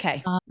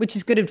 Okay, which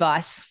is good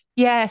advice.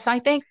 Yes, I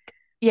think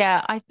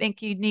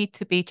you need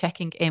to be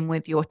checking in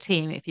with your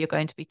team if you're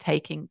going to be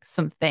taking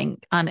something.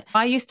 And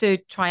I used to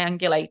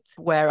triangulate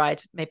where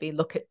I'd maybe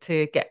look at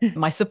to get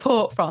my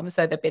support from.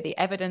 So there'd be the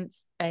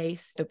evidence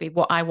base, there'd be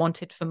what I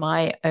wanted for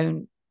my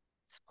own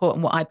support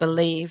and what I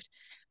believed.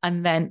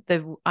 And then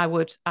I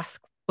would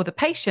ask other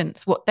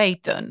patients what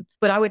they'd done,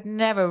 but I would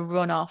never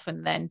run off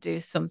and then do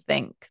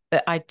something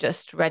that I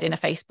just read in a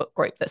Facebook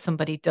group that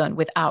somebody done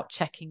without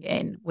checking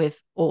in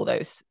with all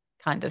those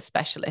kind of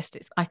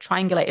specialists. I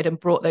triangulated and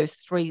brought those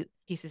 3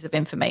 pieces of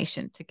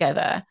information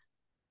together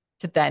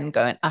to then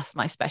go and ask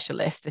my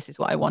specialist, this is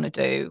what I want to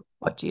do.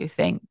 What do you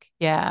think?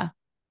 Yeah.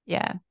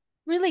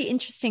 Really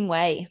interesting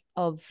way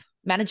of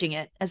managing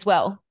it as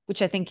well,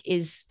 which I think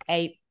is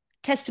a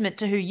testament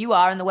to who you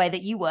are and the way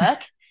that you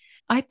work.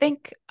 I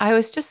think I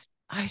was just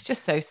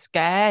so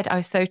scared. I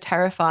was so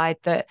terrified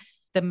that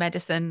the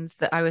medicines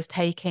that I was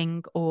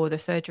taking or the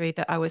surgery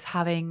that I was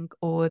having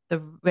or the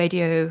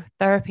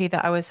radiotherapy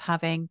that I was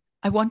having,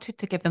 I wanted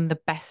to give them the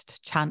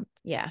best chance.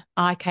 Yeah.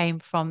 I came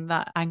from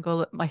that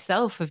angle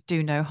myself of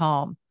do no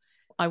harm.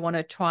 I want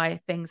to try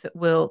things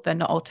they're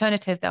not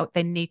alternative,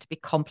 they need to be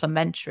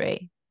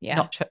complementary,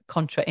 not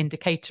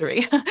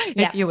contraindicatory,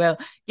 if you will.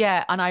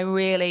 Yeah. And I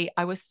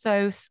was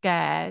so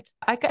scared.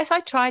 I guess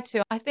I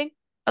think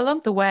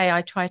along the way,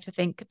 I try to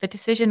think the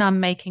decision I'm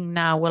making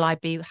now, will I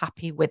be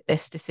happy with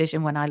this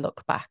decision when I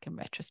look back in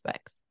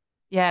retrospect?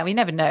 Yeah, we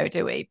never know,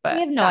 do we? But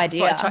we have no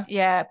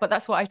idea. But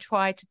that's what I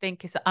try to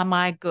think is, am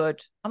I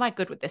good? Am I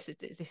good with this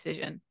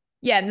decision?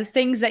 Yeah, and the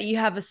things that you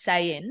have a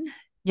say in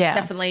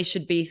definitely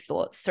should be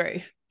thought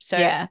through. So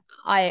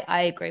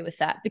I agree with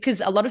that,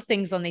 because a lot of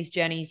things on these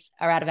journeys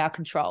are out of our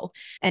control,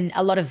 and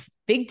a lot of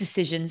big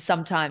decisions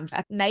sometimes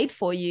are made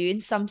for you in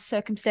some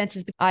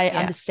circumstances. I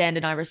understand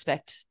and I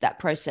respect that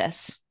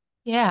process.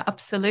 Yeah,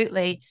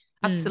 absolutely.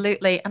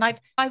 Absolutely. And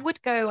I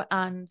would go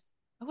and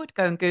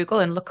Google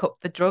and look up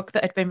the drug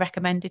that had been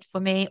recommended for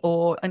me,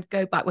 and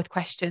go back with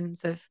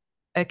questions of,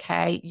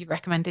 okay, you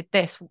recommended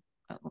this,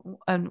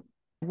 and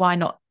why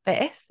not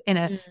this, in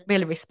a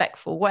really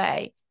respectful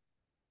way?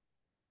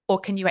 Or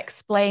can you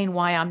explain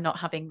why I'm not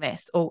having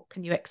this? Or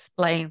can you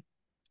explain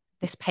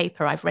this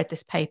paper? I've read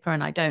this paper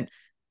and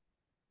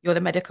you're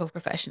the medical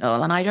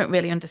professional and I don't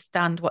really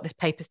understand what this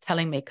paper is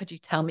telling me. Could you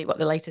tell me what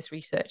the latest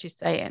research is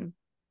saying?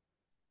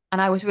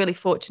 And I was really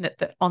fortunate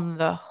that on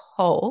the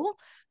whole,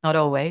 not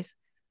always,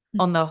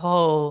 on the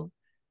whole,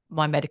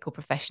 my medical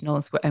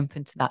professionals were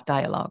open to that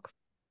dialogue.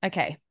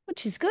 Okay,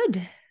 which is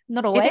good.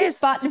 Not It always, is,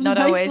 but not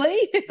always.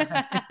 mostly.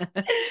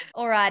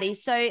 Alrighty.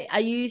 So are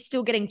you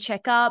still getting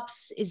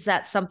checkups? Is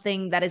that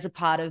something that is a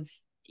part of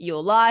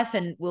your life?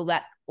 And will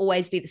that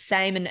always be the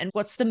same? And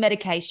what's the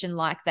medication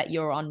like that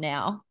you're on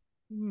now?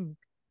 Mm.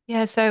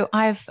 Yeah, so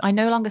I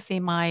no longer see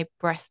my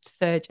breast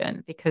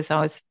surgeon because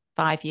I was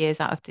 5 years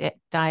out of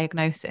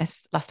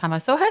diagnosis last time I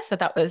saw her. So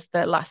that was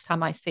the last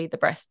time I see the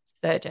breast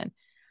surgeon.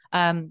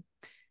 Um,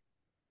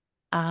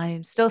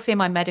 I'm still seeing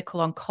my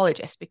medical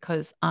oncologist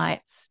because I'm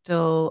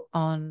still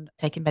on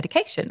taking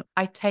medication.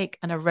 I take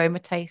an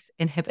aromatase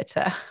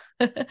inhibitor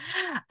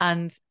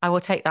and I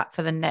will take that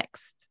for the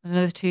next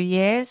another 2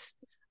 years.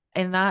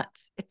 In that,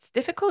 it's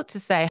difficult to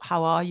say,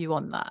 how are you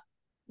on that?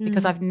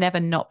 Because I've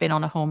never not been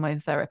on a hormone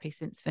therapy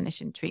since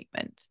finishing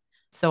treatment.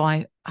 So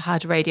I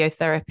had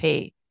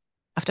radiotherapy.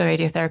 After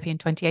radiotherapy in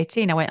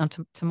 2018, I went on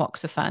to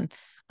tamoxifen.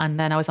 And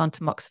then I was on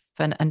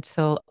tamoxifen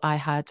until I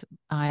had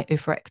my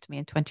oophorectomy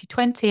in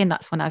 2020. And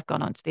that's when I've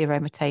gone on to the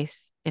aromatase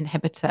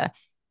inhibitor.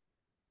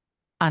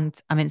 And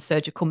I'm in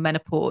surgical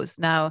menopause.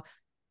 Now,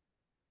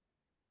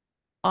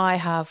 I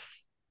have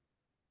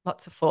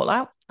lots of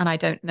fallout and I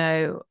don't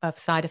know of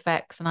side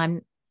effects. And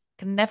I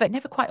can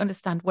never quite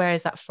understand, where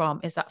is that from?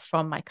 Is that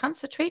from my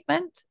cancer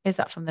treatment? Is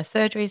that from the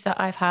surgeries that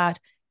I've had?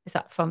 Is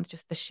that from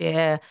just the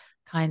sheer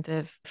kind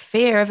of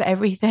fear of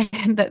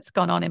everything that's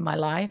gone on in my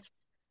life?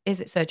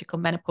 Is it surgical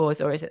menopause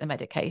or is it the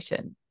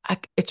medication?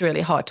 It's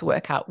really hard to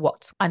work out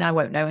what, and I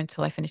won't know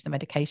until I finish the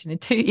medication in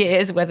 2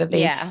 years, whether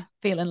they're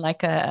feeling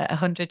like a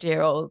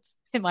 100-year-old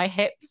in my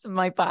hips and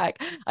my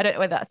back. I don't know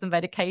whether that's the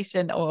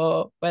medication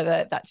or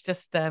whether that's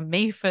just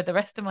me for the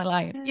rest of my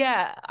life.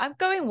 Yeah, I'm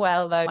going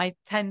well though. I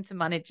tend to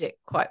manage it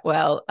quite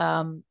well.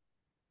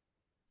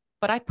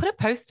 But I put a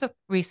post up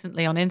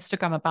recently on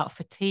Instagram about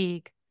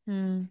fatigue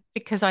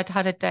because I'd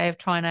had a day of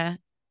trying to,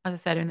 as I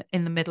said,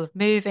 in the middle of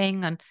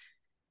moving, and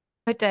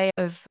a day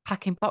of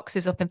packing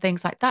boxes up and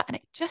things like that. And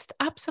it just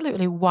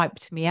absolutely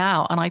wiped me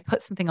out. And I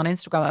put something on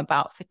Instagram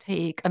about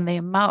fatigue, and the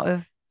amount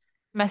of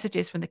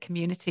messages from the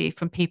community,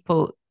 from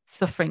people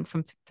suffering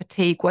from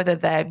fatigue, whether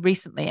they're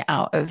recently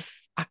out of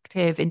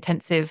active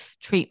intensive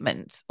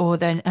treatment or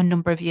then a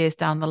number of years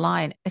down the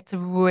line, it's a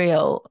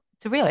real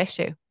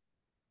issue,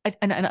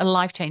 and a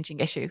life-changing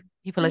issue.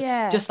 People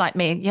are just like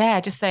me. Yeah.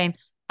 Just saying,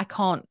 I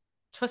can't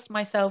trust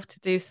myself to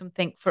do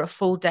something for a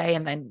full day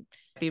and then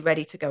be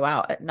ready to go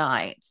out at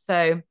night.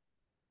 So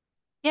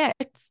yeah,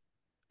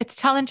 it's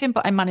challenging,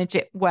 but I manage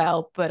it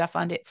well, but I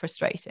find it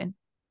frustrating.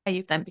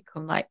 You then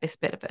become like this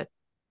bit of a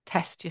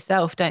test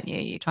yourself, don't you?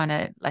 You're trying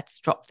to, let's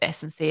drop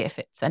this and see if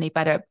it's any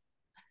better.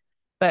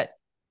 But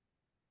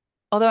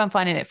although I'm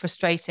finding it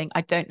frustrating,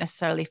 I don't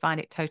necessarily find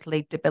it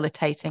totally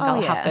debilitating.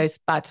 I'll have those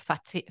bad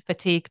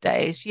fatigue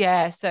days.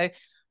 Yeah. So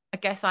I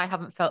guess I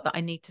haven't felt that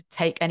I need to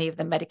take any of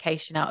the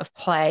medication out of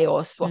play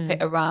or swap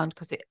it around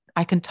because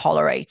I can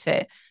tolerate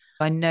it.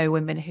 I know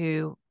women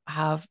who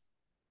have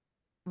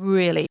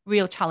really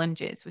real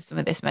challenges with some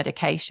of this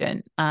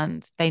medication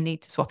and they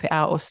need to swap it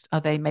out,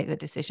 or they make the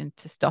decision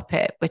to stop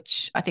it,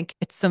 which I think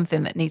it's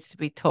something that needs to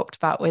be talked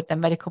about with the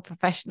medical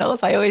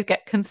professionals. I always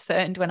get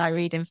concerned when I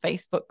read in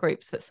Facebook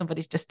groups that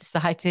somebody's just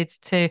decided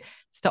to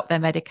stop their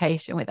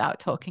medication without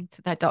talking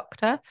to their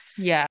doctor.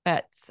 Yeah.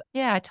 But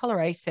yeah, I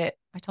tolerate it.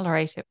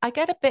 I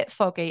get a bit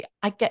foggy.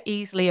 I get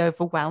easily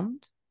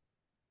overwhelmed.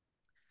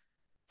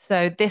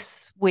 So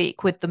this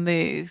week with the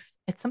move,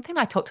 it's something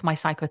I talked to my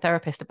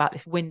psychotherapist about,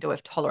 this window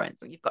of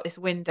tolerance. You've got this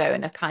window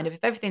and a kind of, if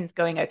everything's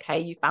going okay,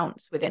 you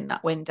bounce within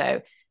that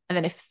window. And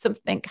then if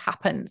something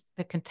happens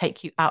that can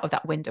take you out of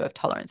that window of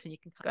tolerance, and you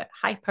can go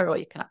hyper or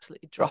you can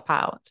absolutely drop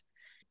out.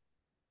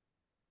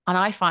 And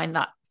I find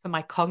that for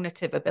my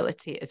cognitive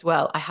ability as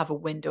well, I have a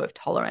window of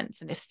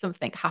tolerance. And if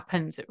something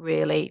happens, it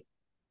really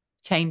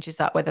changes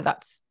that, whether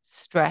that's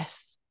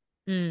stress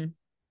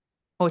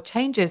or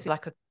changes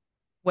like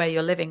where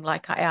you're living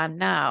like I am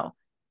now,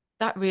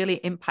 that really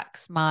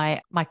impacts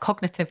my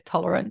cognitive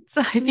tolerance,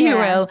 if you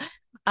will.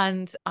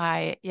 And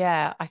I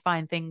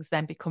find things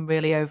then become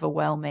really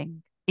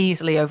overwhelming,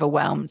 easily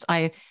overwhelmed.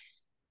 I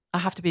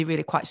have to be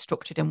really quite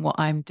structured in what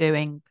I'm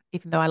doing,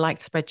 even though I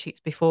liked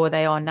spreadsheets before.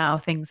 They are now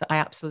things that I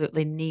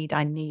absolutely need.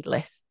 I need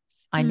lists.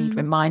 I need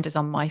reminders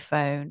on my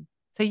phone.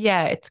 So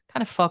yeah, it's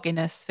kind of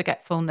fogginess,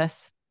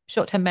 forgetfulness,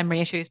 short-term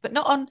memory issues, but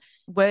not on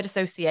word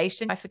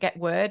association. I forget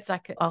words.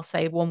 I'll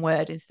say one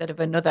word instead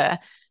of another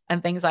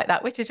and things like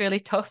that, which is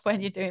really tough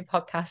when you're doing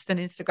podcasts and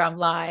Instagram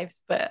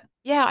lives. But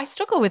yeah, I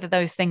struggle with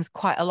those things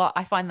quite a lot.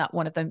 I find that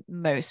one of the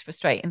most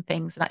frustrating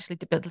things and actually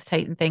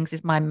debilitating things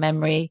is my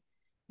memory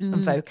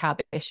and vocab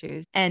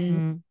issues.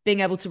 And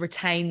being able to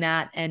retain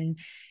that and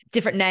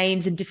different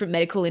names and different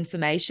medical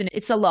information,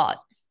 it's a lot.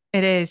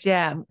 It is,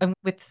 yeah. And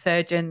with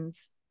surgeons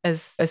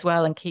as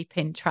well, and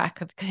keeping track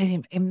of, because he's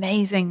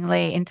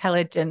amazingly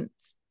intelligent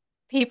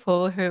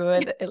people who are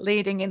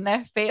leading in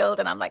their field.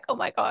 And I'm like, oh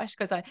my gosh,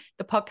 because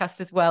the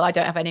podcast as well, I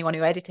don't have anyone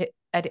who edits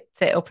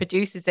it or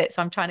produces it.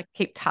 So I'm trying to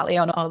keep tally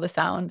on all the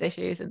sound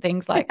issues and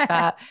things like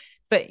that.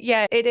 But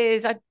yeah, it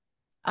is.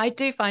 I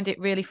do find it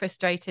really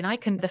frustrating.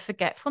 The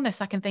forgetfulness,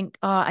 I can think,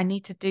 oh, I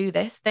need to do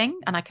this thing,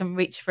 and I can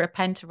reach for a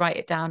pen to write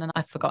it down and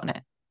I've forgotten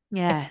it.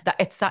 Yeah.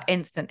 It's that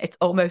instant. It's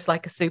almost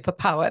like a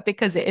superpower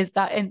because it is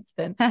that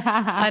instant.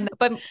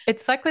 But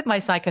it's like with my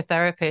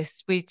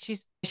psychotherapist,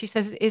 she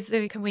says,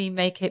 can we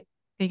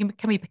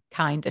be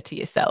kinder to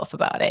yourself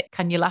about it?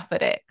 Can you laugh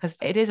at it? Because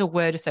it is a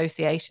word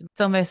association.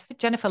 It's almost,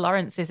 Jennifer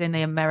Lawrence is in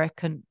the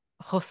American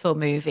Hustle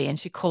movie and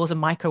she calls a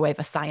microwave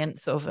a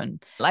science oven.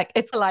 Like,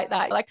 it's like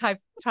that. Like, I've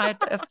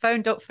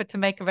phoned up to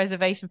make a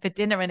reservation for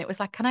dinner, and it was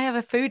like, can I have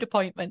a food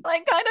appointment?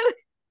 Like, kind of.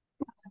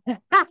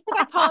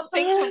 I can't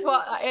think of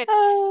what that is.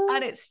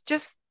 And it's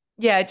just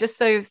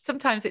so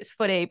sometimes it's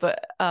funny,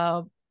 but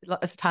a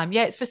lot of the time,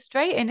 it's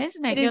frustrating,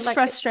 isn't it? It is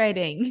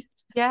frustrating.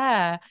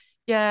 Yeah.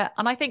 Yeah.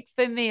 And I think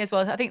for me as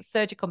well, I think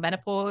surgical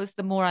menopause,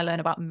 the more I learn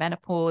about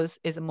menopause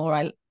is the more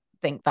I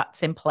think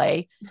that's in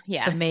play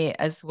for me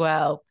as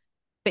well.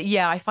 But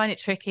yeah, I find it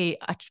tricky.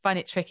 I find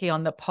it tricky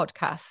on the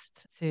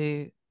podcast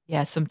to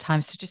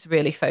sometimes to just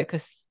really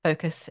focus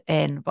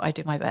in, but I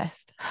do my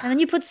best. And then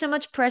you put so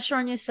much pressure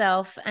on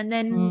yourself, and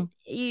then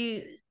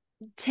you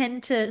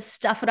tend to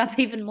stuff it up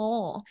even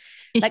more.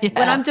 Like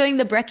when I'm doing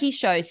the Brekkie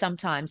show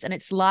sometimes and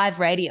it's live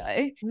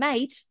radio,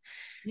 mate,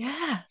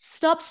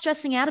 stop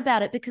stressing out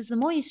about it, because the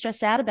more you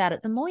stress out about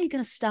it, the more you're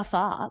going to stuff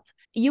up.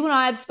 You and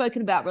I have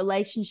spoken about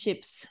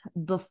relationships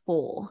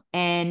before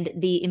and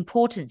the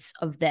importance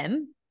of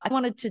them. I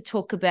wanted to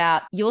talk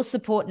about your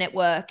support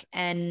network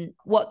and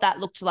what that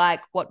looked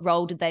like, what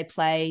role did they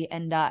play,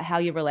 and how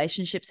your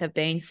relationships have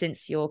been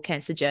since your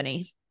cancer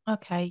journey.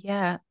 Okay,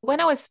 yeah. When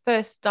I was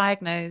first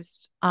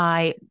diagnosed,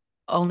 I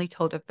only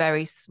told a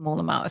very small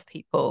amount of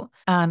people.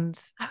 And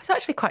I was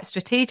actually quite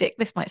strategic.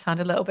 This might sound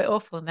a little bit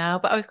awful now,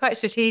 but I was quite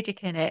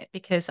strategic in it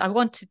because I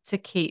wanted to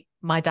keep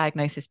my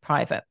diagnosis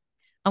private.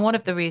 And one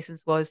of the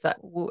reasons was that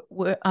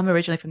I'm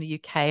originally from the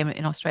UK. I'm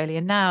in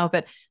Australia now,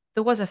 but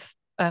there was a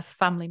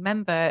family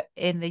member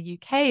in the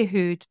UK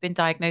who'd been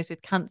diagnosed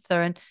with cancer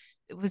and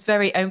was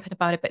very open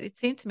about it. But it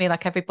seemed to me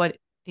like everybody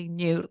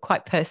knew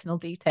quite personal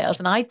details.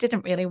 And I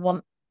didn't really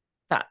want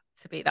that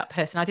to be that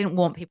person. I didn't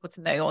want people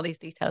to know all these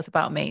details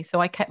about me. So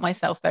I kept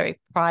myself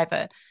very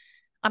private.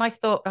 And I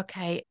thought,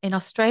 okay, in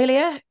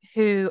Australia,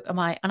 who am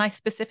I? And I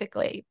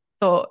specifically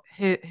thought,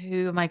 who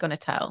am I going to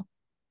tell?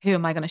 Who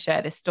am I going to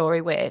share this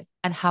story with?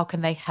 And how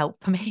can they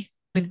help me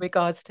with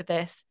regards to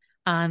this?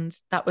 And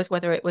that was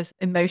whether it was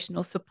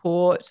emotional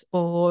support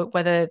or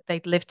whether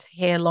they'd lived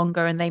here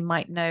longer and they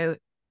might know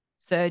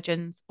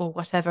surgeons or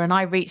whatever. And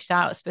I reached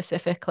out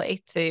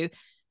specifically to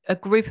a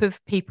group of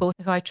people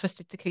who I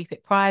trusted to keep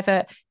it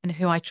private and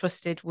who I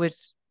trusted would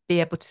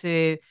be able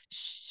to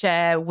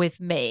share with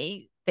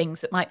me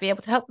things that might be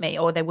able to help me,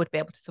 or they would be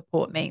able to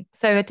support me.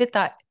 So I did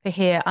that for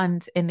here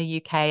and in the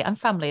UK, and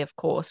family, of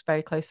course,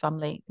 very close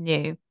family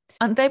knew.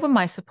 And they were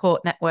my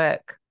support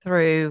network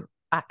through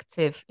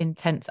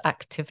intense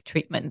active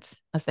treatment,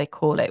 as they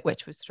call it,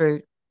 which was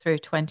through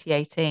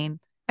 2018.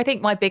 I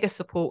think my biggest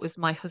support was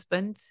my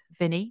husband,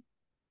 Vinny.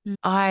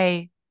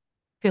 I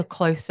feel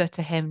closer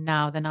to him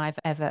now than I've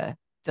ever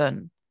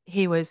done.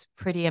 He was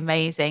pretty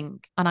amazing.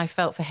 And I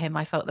felt for him.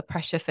 I felt the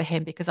pressure for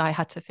him because I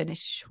had to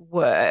finish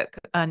work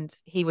and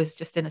he was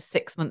just in a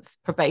 6 months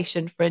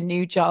probation for a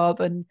new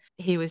job. And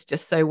he was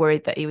just so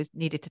worried that he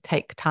needed to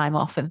take time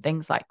off and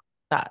things like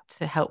that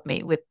to help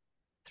me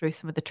through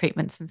some of the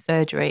treatments and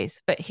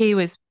surgeries. But he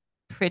was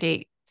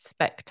pretty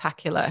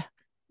spectacular,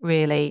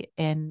 really,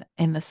 in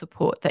the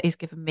support that he's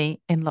given me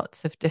in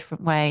lots of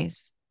different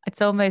ways. It's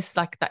almost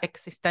like that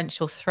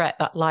existential threat,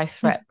 that life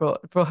threat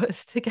brought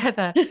us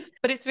together.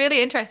 But it's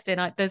really interesting.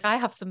 I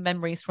have some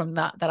memories from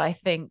that I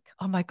think,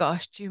 oh my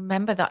gosh, do you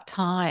remember that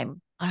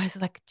time? And I was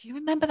like, do you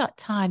remember that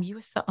time you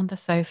were sat on the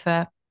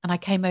sofa and I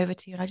came over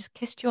to you and I just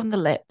kissed you on the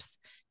lips?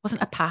 It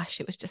wasn't a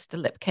pash, it was just a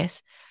lip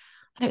kiss.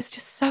 And it was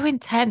just so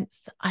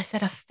intense. I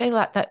said, I feel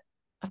like that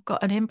I've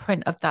got an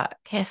imprint of that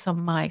kiss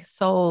on my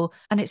soul.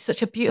 And it's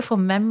such a beautiful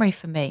memory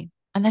for me.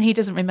 And then he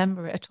doesn't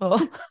remember it at all.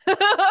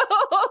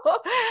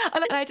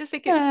 And I just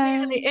think it's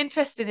really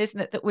interesting, isn't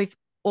it, that we've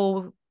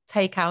all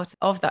take out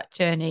of that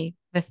journey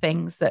the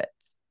things that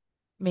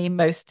mean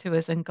most to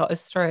us and got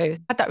us through.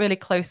 I had that really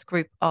close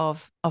group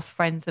of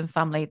friends and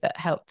family that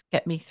helped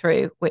get me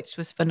through, which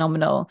was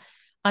phenomenal.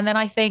 And then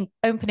I think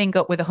opening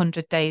up with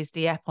 100 Days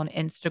DF on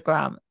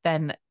Instagram,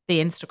 then the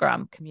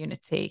Instagram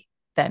community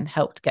then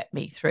helped get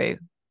me through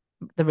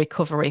the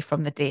recovery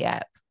from the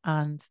DF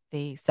and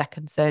the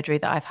second surgery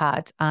that I've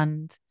had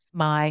and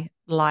my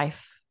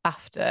life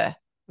after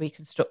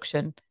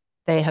reconstruction.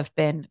 They have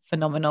been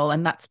phenomenal.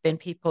 And that's been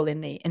people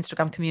in the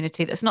Instagram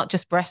community. That's not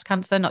just breast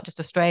cancer, not just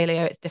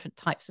Australia, it's different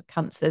types of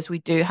cancers. We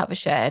do have a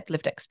shared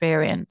lived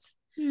experience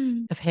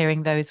of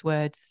hearing those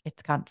words.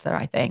 It's cancer,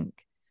 I think.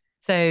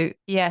 So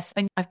yes,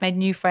 and I've made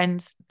new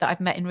friends that I've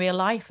met in real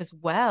life as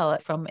well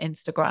from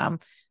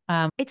Instagram.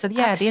 It's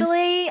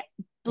actually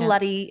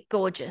bloody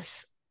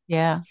gorgeous.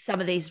 Yeah.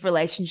 Some of these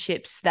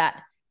relationships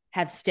that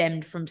have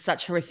stemmed from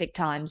such horrific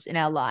times in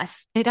our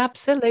life. It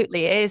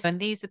absolutely is. And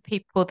these are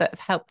people that have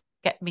helped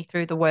get me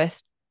through the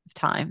worst of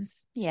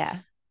times. Yeah.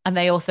 And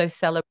they also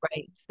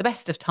celebrate the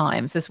best of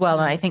times as well.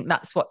 And I think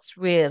that's what's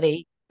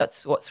really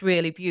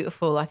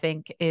beautiful, I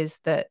think, is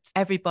that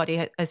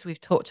everybody, as we've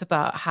talked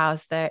about,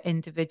 has their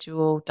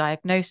individual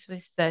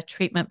diagnosis, their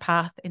treatment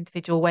path,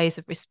 individual ways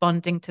of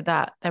responding to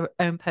that, their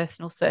own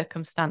personal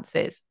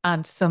circumstances.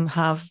 And some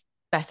have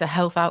better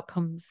health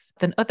outcomes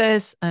than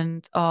others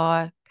and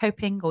are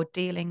coping or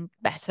dealing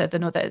better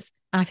than others.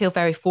 And I feel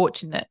very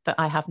fortunate that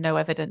I have no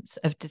evidence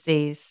of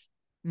disease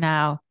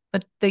now.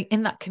 But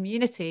in that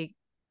community,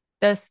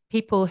 there's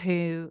people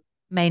who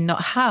may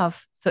not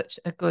have such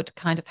a good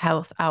kind of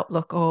health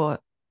outlook or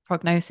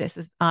prognosis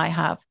as I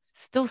have,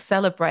 still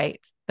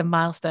celebrate the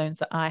milestones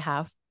that I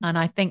have. And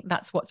I think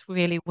that's what's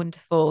really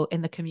wonderful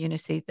in the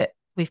community that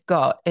we've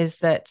got, is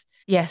that,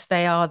 yes,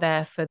 they are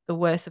there for the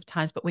worst of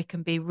times, but we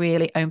can be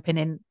really open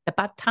in the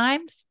bad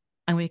times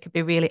and we can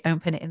be really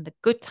open in the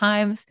good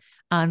times.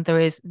 And there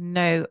is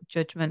no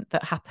judgment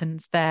that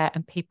happens there.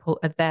 And people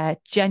are there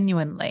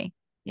genuinely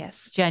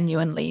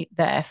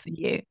there for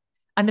you.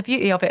 And the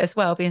beauty of it as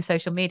well, being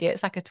social media,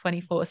 it's like a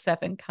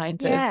 24/7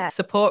 kind of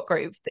support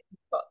group that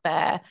you've got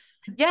there.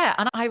 Yeah.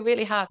 And I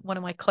really have one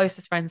of my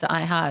closest friends that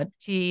I had.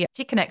 She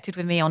connected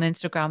with me on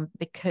Instagram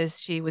because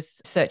she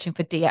was searching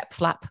for DEP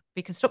flap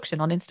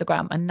reconstruction on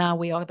Instagram. And now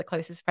we are the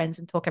closest friends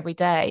and talk every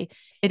day.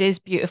 It is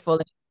beautiful.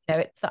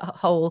 It's that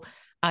whole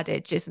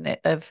adage, isn't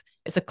it, of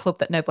it's a club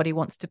that nobody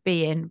wants to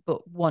be in,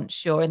 but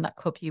once you're in that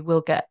club, you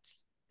will get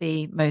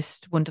the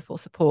most wonderful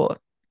support.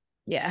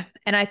 Yeah.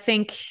 And I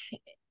think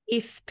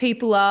if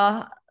people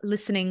are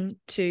listening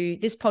to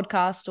this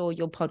podcast or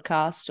your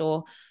podcast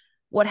or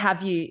what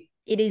have you,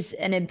 it is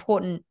an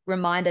important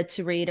reminder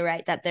to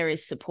reiterate that there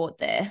is support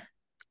there,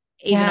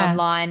 even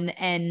online.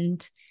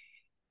 And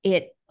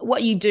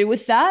what you do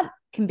with that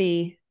can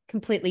be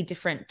completely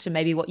different to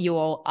maybe what you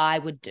or I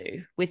would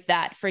do with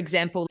that. For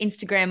example,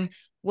 Instagram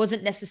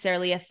wasn't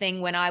necessarily a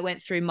thing when I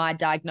went through my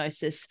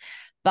diagnosis,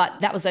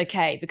 but that was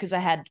okay because I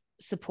had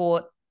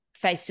support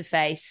face to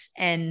face,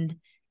 and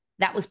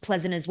that was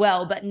pleasant as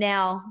well. But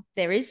now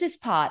there is this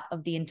part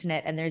of the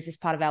internet and there is this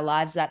part of our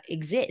lives that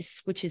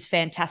exists, which is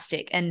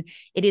fantastic. And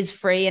it is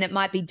free, and it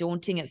might be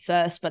daunting at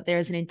first, but there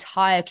is an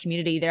entire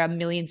community. There are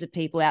millions of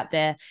people out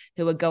there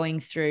who are going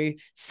through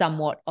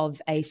somewhat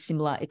of a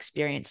similar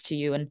experience to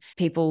you, and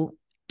people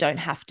don't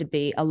have to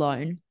be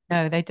alone.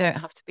 No, they don't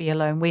have to be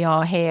alone. We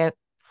are here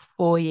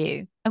for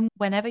you. And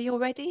whenever you're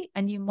ready,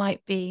 and you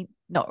might be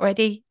not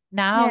ready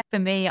now. For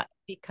me,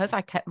 because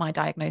I kept my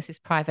diagnosis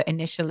private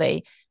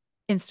initially,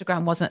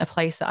 Instagram wasn't a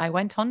place that I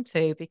went on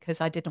to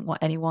because I didn't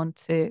want anyone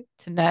to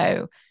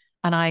know.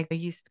 And I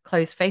used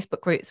closed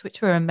Facebook groups,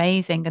 which were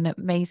amazing and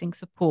amazing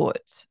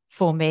support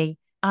for me.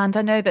 And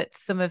I know that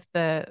some of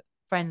the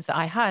friends that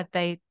I had,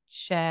 they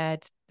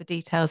shared the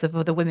details of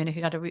other women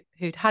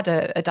who'd had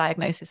a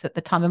diagnosis at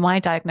the time of my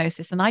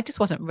diagnosis. And I just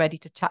wasn't ready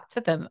to chat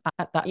to them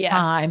at that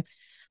time.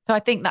 So I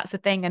think that's the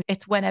thing. And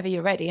it's whenever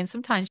you're ready. And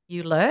sometimes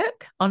you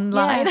lurk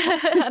online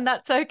and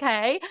that's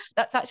okay.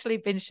 That's actually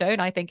been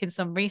shown, I think, in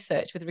some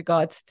research with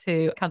regards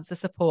to cancer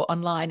support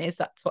online, is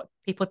that's what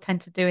people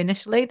tend to do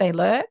initially. They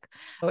lurk,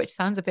 which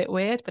sounds a bit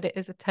weird, but it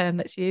is a term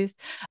that's used.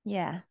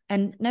 Yeah.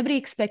 And nobody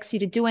expects you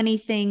to do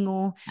anything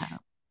or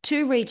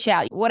to reach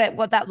out.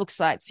 What that looks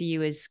like for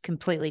you is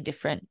completely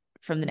different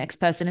from the next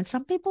person. And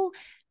some people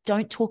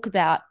don't talk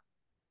about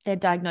their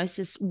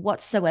diagnosis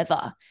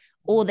whatsoever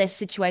or their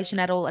situation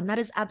at all. And that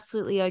is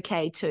absolutely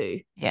okay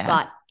too. Yeah.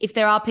 But if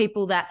there are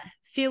people that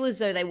feel as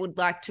though they would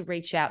like to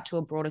reach out to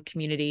a broader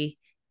community,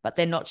 but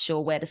they're not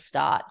sure where to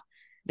start,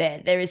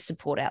 there is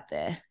support out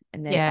there.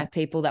 And there are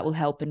people that will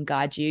help and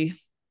guide you.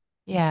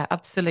 Yeah,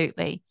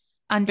 absolutely.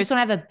 And just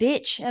want to have a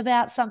bitch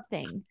about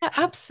something. Yeah,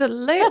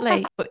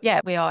 absolutely. But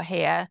yeah, we are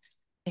here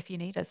if you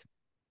need us.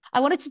 I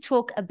wanted to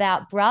talk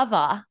about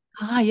Brava.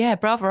 Yeah,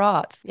 Brava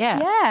Arts.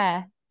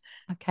 Yeah.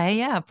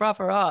 Okay,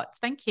 Brava Arts.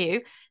 Thank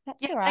you.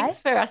 That's all right.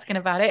 Thanks for asking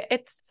about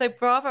it. So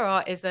Brava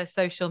Art is a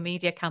social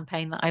media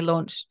campaign that I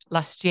launched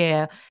last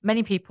year.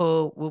 Many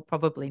people will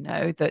probably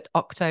know that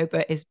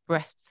October is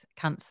Breast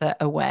Cancer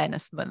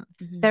Awareness Month.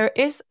 Mm-hmm. There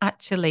is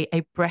actually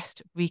a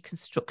breast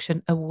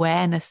reconstruction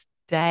awareness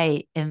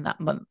day in that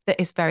month that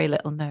is very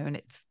little known.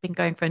 It's been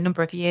going for a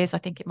number of years. I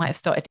think it might have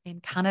started in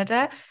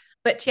Canada.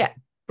 But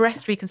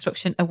Breast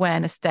Reconstruction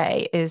Awareness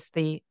Day is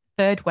the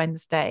third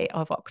Wednesday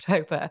of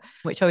October,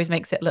 which always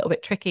makes it a little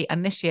bit tricky.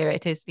 And this year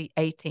it is the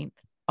 18th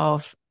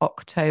of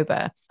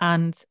October.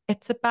 And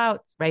it's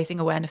about raising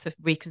awareness of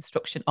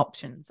reconstruction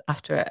options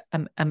after a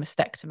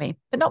mastectomy.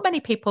 But not many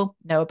people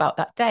know about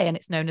that day, and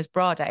it's known as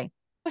Bra Day. I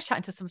was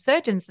chatting to some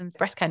surgeons and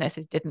breast care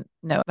nurses didn't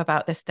know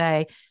about this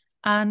day.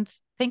 And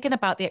thinking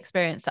about the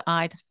experience that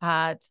I'd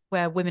had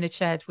where women had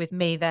shared with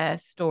me their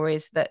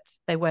stories that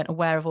they weren't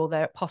aware of all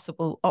their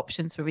possible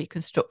options for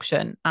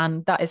reconstruction.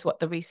 And that is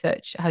what the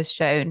research has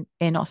shown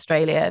in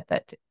Australia,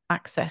 that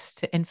access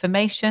to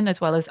information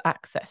as well as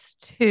access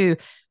to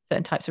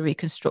certain types of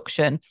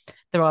reconstruction,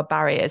 there are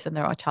barriers and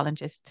there are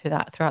challenges to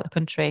that throughout the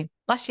country.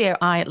 Last year,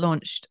 I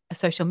launched a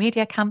social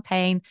media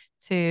campaign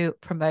to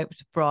promote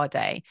Bra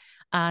Day,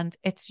 and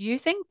it's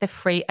using the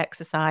free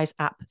exercise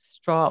app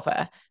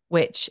Strava,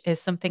 which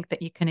is something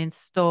that you can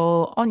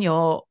install on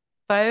your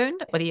phone,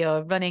 whether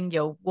you're running,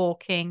 you're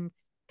walking,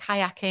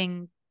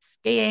 kayaking,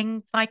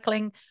 skiing,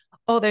 cycling,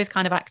 all those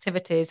kind of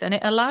activities. And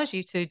it allows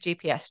you to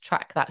GPS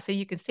track that. So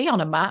you can see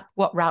on a map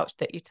what route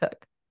that you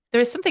took.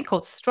 There is something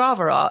called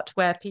Strava art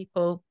where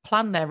people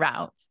plan their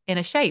routes in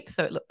a shape.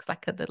 So it looks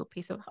like a little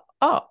piece of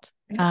art.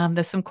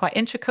 There's some quite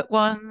intricate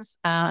ones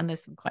and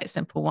there's some quite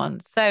simple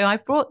ones. So I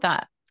brought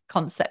that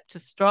concept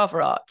of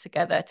Strava art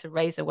together to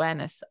raise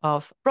awareness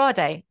of Bra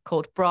Day,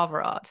 called Brava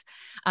Art.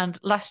 And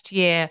last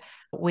year,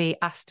 we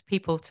asked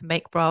people to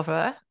make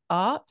Brava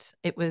art.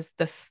 It was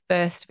the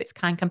first of its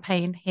kind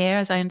campaign here,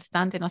 as I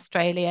understand, in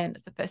Australia, and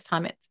it's the first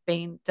time it's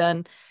been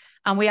done.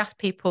 And we asked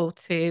people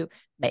to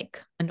make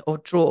or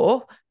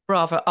draw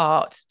Brava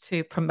art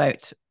to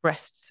promote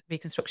Breast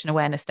Reconstruction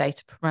Awareness Day,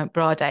 to promote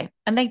Bra Day.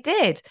 And they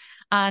did.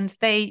 And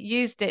they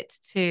used it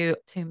to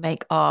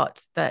make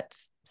art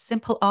that's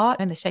simple art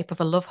in the shape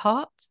of a love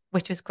heart,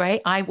 which is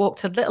great. I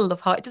walked a little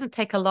love heart. It doesn't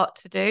take a lot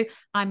to do.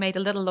 I made a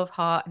little love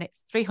heart and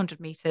it's 300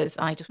 meters.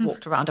 I just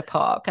walked around a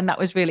park and that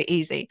was really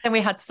easy. Then we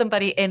had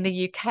somebody in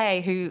the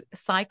UK who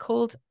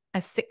cycled a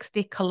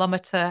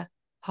 60-kilometer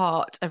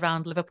heart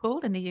around Liverpool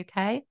in the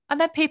UK.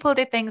 And then people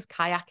did things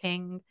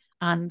kayaking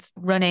and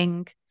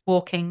running,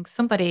 walking.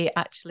 Somebody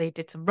actually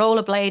did some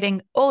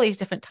rollerblading, all these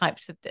different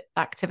types of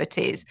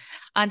activities,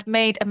 and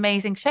made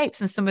amazing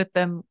shapes. And some of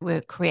them were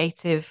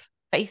creative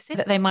faces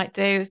that they might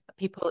do.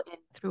 People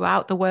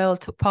throughout the world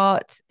took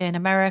part in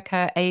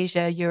America,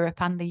 Asia, Europe,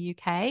 and the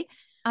UK.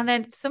 And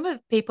then some of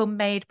the people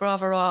made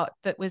Brava art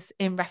that was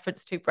in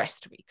reference to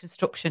breast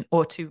reconstruction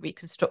or to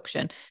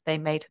reconstruction. They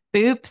made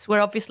boobs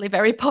were obviously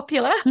very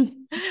popular.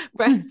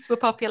 Breasts were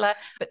popular,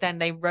 but then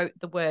they wrote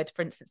the word,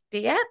 for instance,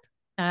 Dieppe,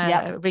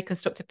 a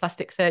reconstructive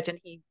plastic surgeon.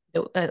 He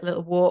built a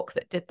little walk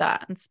that did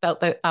that and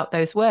spelt out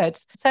those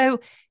words. So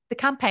the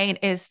campaign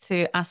is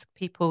to ask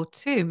people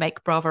to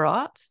make Brava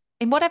art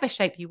in whatever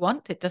shape you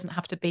want. It doesn't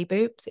have to be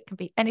boobs. It can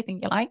be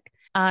anything you like.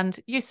 And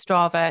use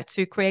Strava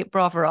to create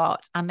Brava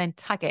art and then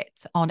tag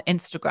it on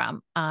Instagram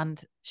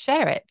and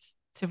share it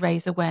to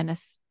raise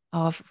awareness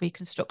of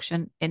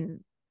reconstruction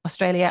in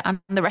Australia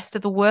and the rest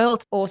of the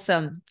world.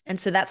 Awesome. And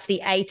so that's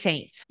the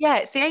 18th. Yeah,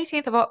 it's the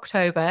 18th of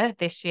October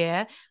this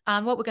year.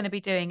 And what we're going to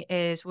be doing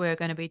is we're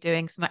going to be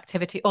doing some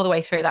activity all the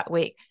way through that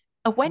week.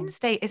 A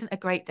Wednesday isn't a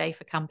great day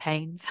for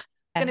campaigns.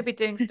 Going to be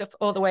doing stuff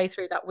all the way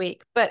through that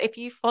week. But if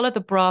you follow the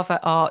Brava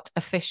Art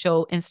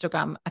official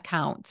Instagram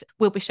account,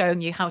 we'll be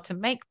showing you how to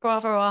make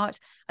Brava art.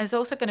 And there's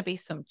also going to be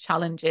some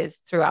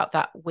challenges throughout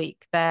that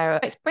week there.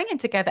 It's bringing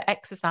together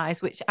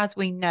exercise, which, as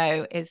we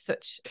know, is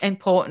such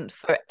important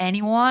for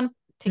anyone,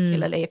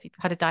 particularly if you've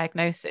had a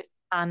diagnosis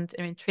and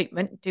are in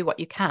treatment, do what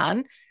you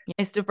can,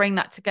 is to bring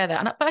that together.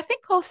 But I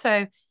think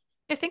also,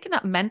 you're thinking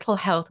that mental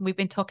health, and we've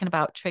been talking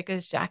about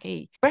triggers,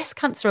 Jackie. Breast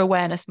Cancer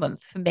Awareness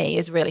Month for me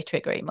is really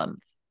triggery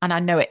month. And I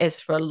know it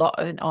is for a lot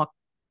in our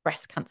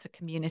breast cancer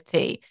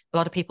community. A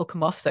lot of people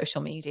come off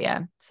social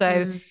media.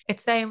 So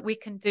it's saying we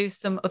can do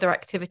some other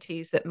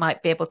activities that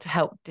might be able to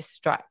help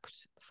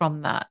distract from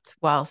that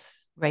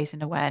whilst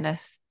raising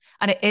awareness.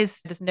 And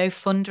there's no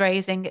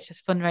fundraising. It's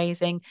just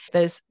fundraising.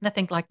 There's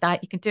nothing like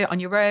that. You can do it on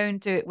your own,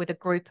 do it with a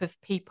group of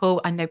people.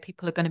 I know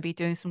people are going to be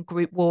doing some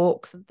group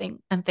walks and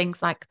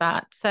things like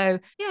that. So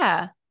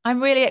yeah, I'm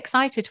really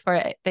excited for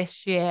it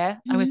this year.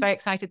 I was very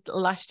excited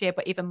last year,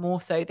 but even more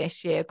so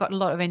this year. Got a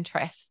lot of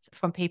interest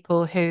from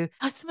people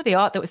some of the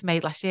art that was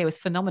made last year was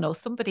phenomenal.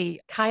 Somebody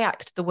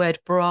kayaked the word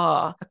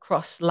bra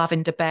across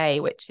Lavender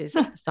Bay, which is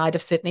at the side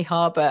of Sydney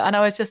Harbour. And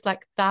I was just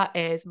like, that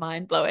is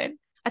mind blowing.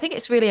 I think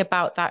it's really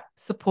about that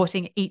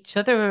supporting each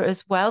other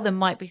as well. There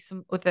might be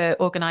some other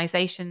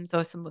organisations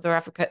or some other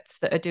advocates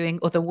that are doing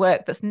other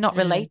work that's not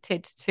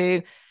related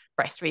to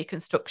breast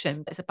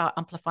reconstruction. It's about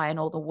amplifying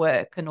all the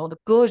work and all the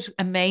good,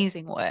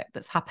 amazing work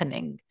that's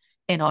happening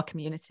in our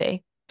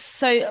community.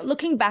 So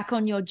looking back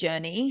on your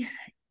journey,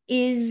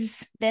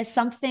 is there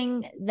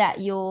something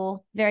that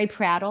you're very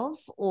proud of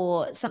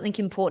or something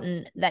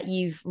important that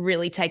you've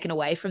really taken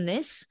away from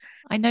this?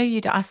 I know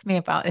you'd asked me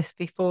about this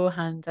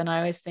beforehand, and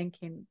I was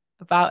thinking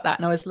about that,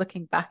 and I was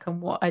looking back on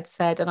what I'd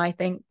said, and I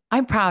think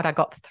I'm proud I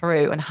got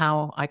through and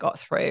how I got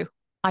through.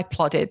 I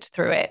plodded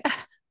through it.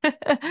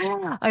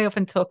 I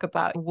often talk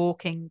about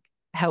walking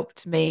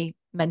helped me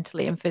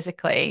mentally and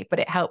physically, but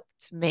it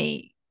helped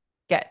me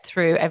get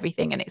through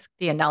everything. And it's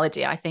the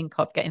analogy I think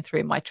of getting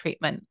through my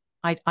treatment.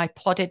 I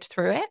plodded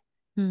through it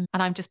and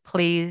I'm just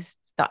pleased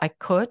that I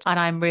could. And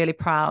I'm really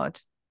proud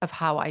of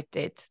how I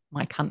did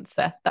my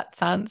cancer. That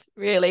sounds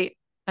really,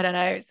 I don't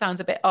know, it sounds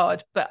a bit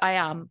odd, but I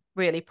am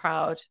really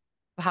proud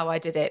of how I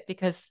did it,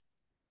 because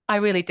I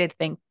really did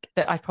think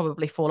that I'd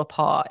probably fall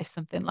apart if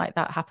something like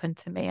that happened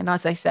to me. And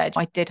as I said,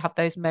 I did have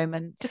those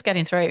moments just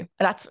getting through.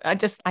 I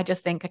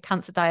just think a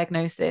cancer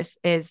diagnosis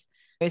is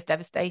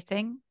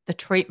devastating. The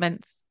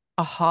treatments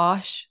are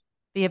harsh.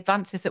 the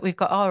advances that we've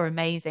got are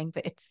amazing,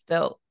 but it's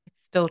still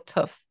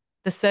tough.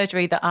 The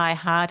surgery that I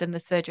had and the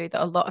surgery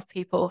that a lot of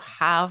people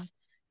have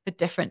for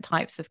different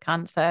types of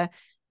cancer,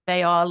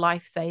 they are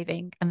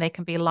life-saving and they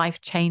can be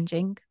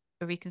life-changing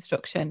for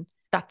reconstruction.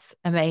 That's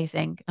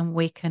amazing. And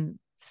we can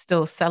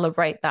still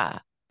celebrate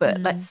that, but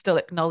let's still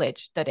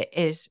acknowledge that it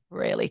is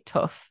really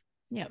tough.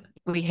 Yeah.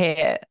 We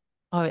hear,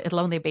 oh, it'll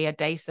only be a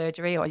day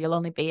surgery or you'll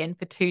only be in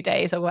for 2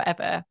 days or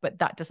whatever. But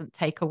that doesn't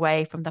take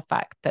away from the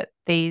fact that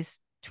these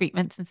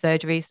treatments and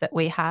surgeries that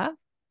we have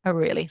are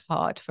really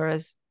hard for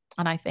us.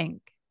 And I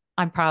think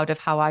I'm proud of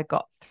how I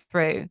got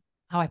through,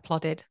 how I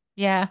plodded.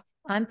 Yeah.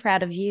 I'm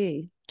proud of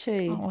you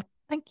too. Oh,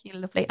 thank you,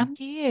 lovely. And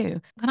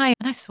you. When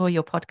I saw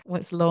your podcast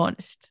was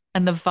launched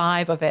and the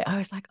vibe of it, I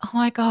was like, oh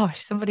my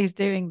gosh, somebody's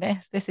doing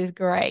this. This is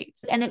great.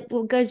 And it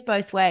goes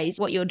both ways.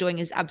 What you're doing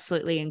is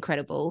absolutely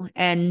incredible.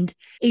 And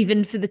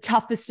even for the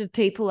toughest of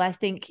people, I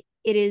think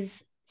it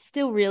is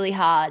still really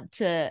hard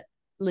to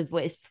live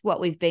with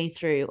what we've been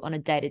through on a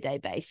day-to-day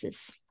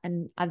basis.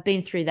 And I've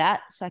been through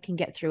that, so I can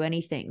get through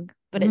anything.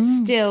 But it's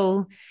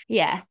still,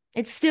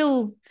 it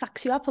still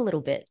fucks you up a little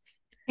bit.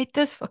 It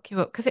does fuck you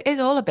up because it is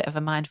all a bit of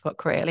a mind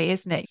fuck, really,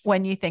 isn't it?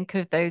 When you think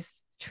of those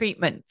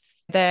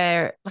treatments,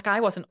 they're like,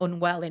 I wasn't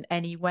unwell in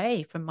any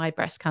way from my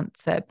breast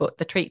cancer, but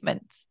the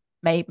treatments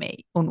made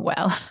me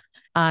unwell.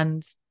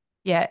 And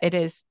yeah,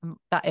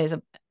 that is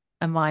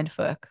a mind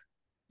fuck.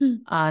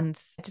 And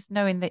just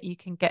knowing that you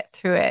can get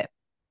through it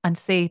and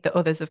see that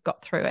others have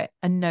got through it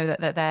and know that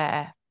they're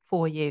there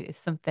for you is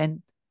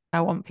something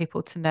I want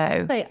people to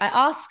know. I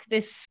ask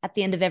this at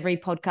the end of every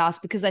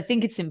podcast because I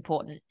think it's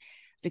important.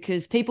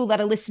 Because people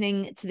that are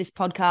listening to this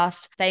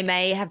podcast, they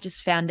may have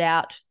just found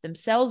out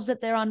themselves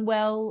that they're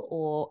unwell,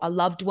 or a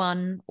loved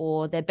one,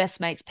 or their best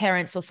mate's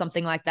parents, or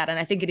something like that. And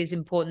I think it is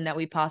important that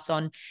we pass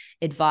on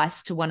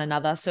advice to one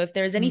another. So if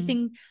there is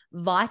anything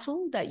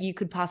vital that you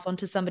could pass on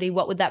to somebody,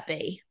 what would that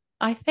be?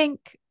 I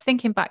think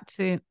thinking back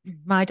to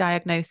my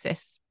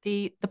diagnosis,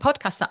 the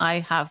podcast that I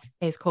have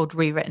is called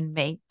Rewritten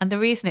Me. And the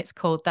reason it's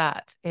called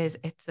that is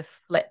it's a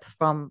flip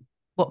from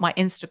what my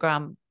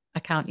Instagram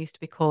account used to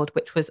be called,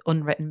 which was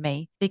Unwritten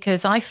Me,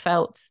 because I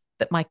felt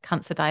that my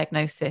cancer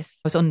diagnosis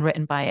was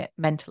unwritten by it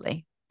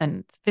mentally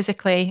and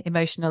physically,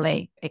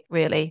 emotionally. It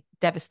really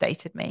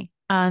devastated me.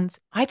 And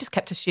I just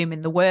kept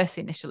assuming the worst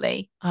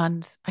initially.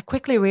 And I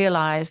quickly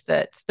realized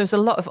that there's a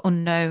lot of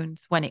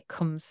unknowns when it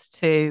comes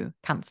to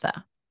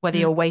cancer, whether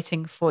you're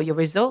waiting for your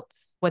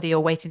results, whether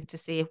you're waiting to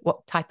see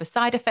what type of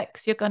side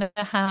effects you're going to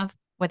have,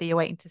 whether you're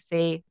waiting to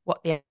see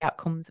what the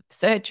outcomes of the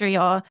surgery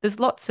are. There's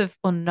lots of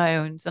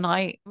unknowns. And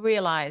I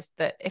realized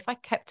that if I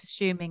kept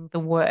assuming the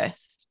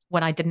worst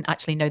when I didn't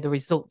actually know the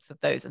results of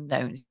those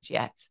unknowns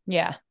yet,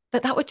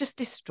 that would just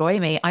destroy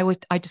me.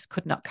 I just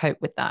could not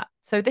cope with that.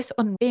 So this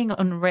being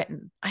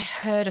unwritten, I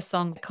heard a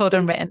song called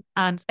Unwritten.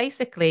 And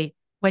basically,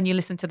 when you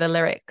listen to the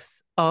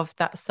lyrics of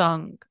that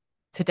song,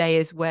 today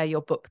is where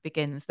your book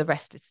begins, the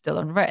rest is still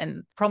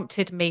unwritten,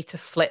 prompted me to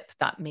flip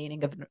that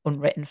meaning of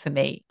unwritten for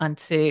me and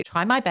to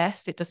try my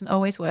best. It doesn't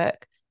always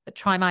work, but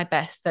try my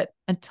best that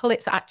until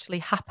it's actually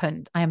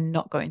happened, I am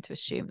not going to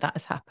assume that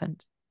has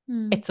happened.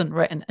 It's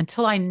unwritten.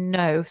 Until I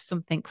know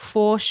something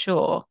for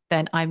sure,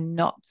 then I'm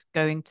not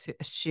going to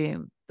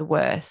assume the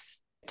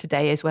worst.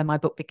 Today is where my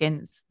book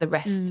begins. The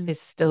rest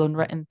is still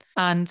unwritten.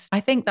 And I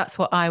think that's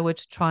what I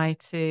would try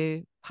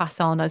to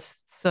pass on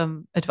as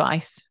some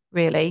advice.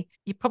 Really,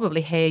 you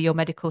probably hear your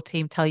medical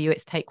team tell you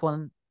it's take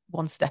one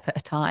step at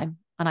a time.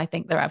 And I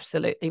think they're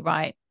absolutely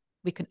right.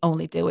 We can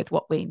only deal with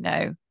what we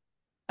know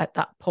at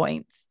that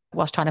point,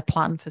 whilst trying to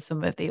plan for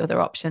some of the other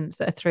options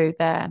that are through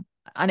there.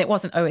 And it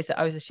wasn't always that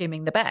I was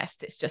assuming the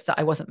best. It's just that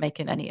I wasn't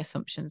making any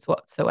assumptions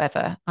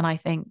whatsoever. And I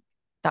think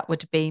that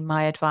would be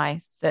my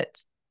advice, that,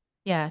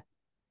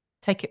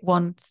 take it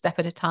one step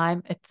at a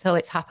time until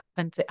it's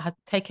happened.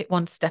 Take it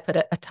one step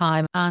at a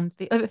time. And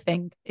the other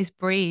thing is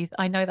breathe.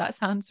 I know that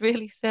sounds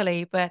really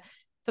silly, but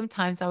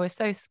sometimes I was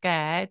so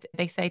scared.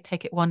 They say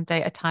take it one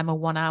day at a time or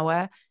 1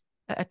 hour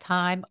at a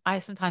time.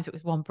 Sometimes it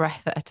was one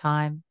breath at a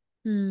time.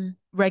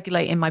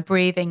 Regulating my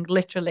breathing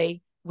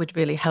literally would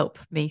really help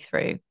me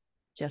through.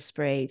 Just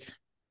breathe.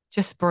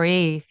 Just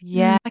breathe.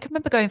 Yeah. I can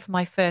remember going for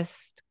my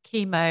first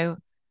chemo.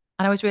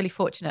 And I was really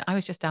fortunate. I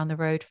was just down the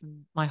road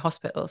from my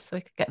hospital, so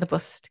I could get the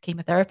bus to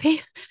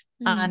chemotherapy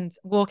and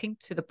walking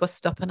to the bus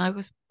stop. And I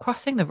was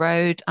crossing the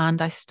road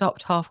and I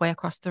stopped halfway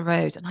across the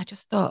road. And I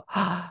just thought,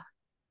 I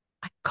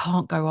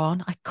can't go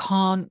on. I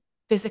can't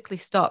physically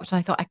stop. And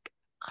I thought,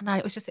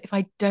 it was just, if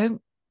I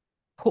don't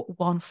put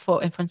one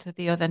foot in front of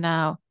the other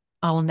now,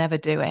 I will never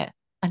do it.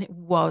 And it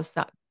was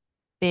that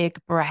big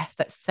breath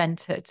that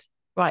centered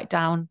right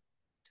down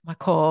to my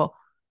core,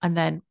 and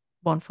then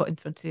one foot in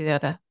front of the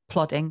other.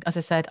 Plodding. As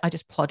I said, I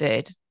just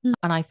plodded.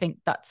 And I think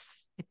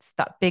it's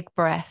that big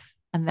breath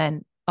and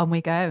then on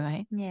we go,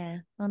 right?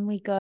 Yeah, on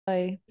we go.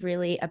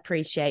 Really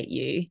appreciate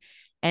you.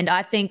 And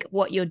I think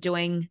what you're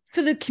doing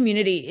for the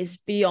community is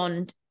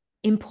beyond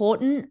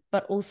important,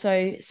 but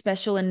also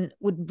special, and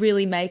would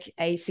really make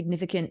a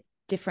significant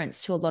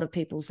difference to a lot of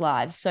people's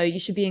lives. So you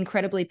should be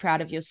incredibly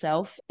proud of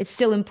yourself. It's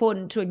still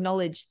important to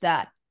acknowledge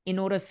that in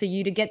order for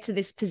you to get to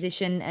this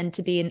position and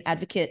to be an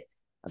advocate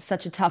of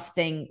such a tough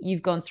thing,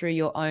 you've gone through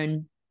your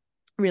own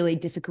really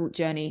difficult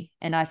journey.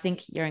 And I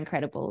think you're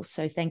incredible.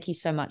 So thank you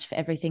so much for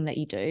everything that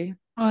you do.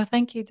 Oh,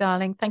 thank you,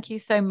 darling. Thank you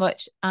so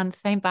much. And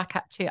same back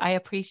at you. I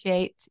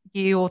appreciate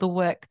you, all the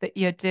work that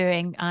you're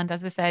doing. And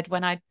as I said,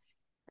 when I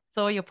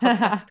saw your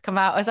podcast come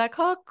out, I was like,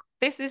 oh,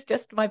 this is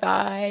just my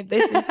vibe.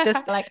 This is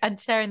just like, and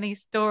sharing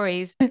these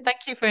stories.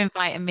 Thank you for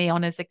inviting me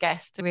on as a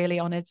guest. Really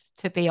honored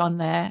to be on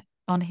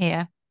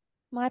here.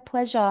 My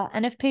pleasure.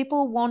 And if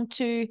people want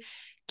to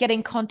get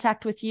in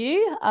contact with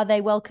you, are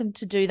they welcome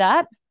to do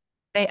that?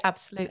 They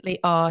absolutely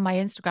are. My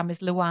Instagram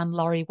is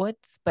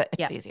Luan-Woods, but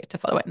it's easier to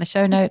follow it in the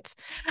show notes.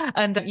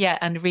 And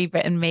and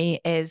Rewritten Me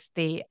is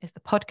the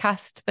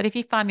podcast. But if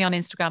you find me on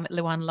Instagram at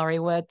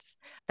Luan-Woods,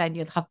 then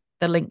you'll have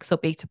the links will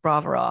be to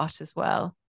Brava Art as well.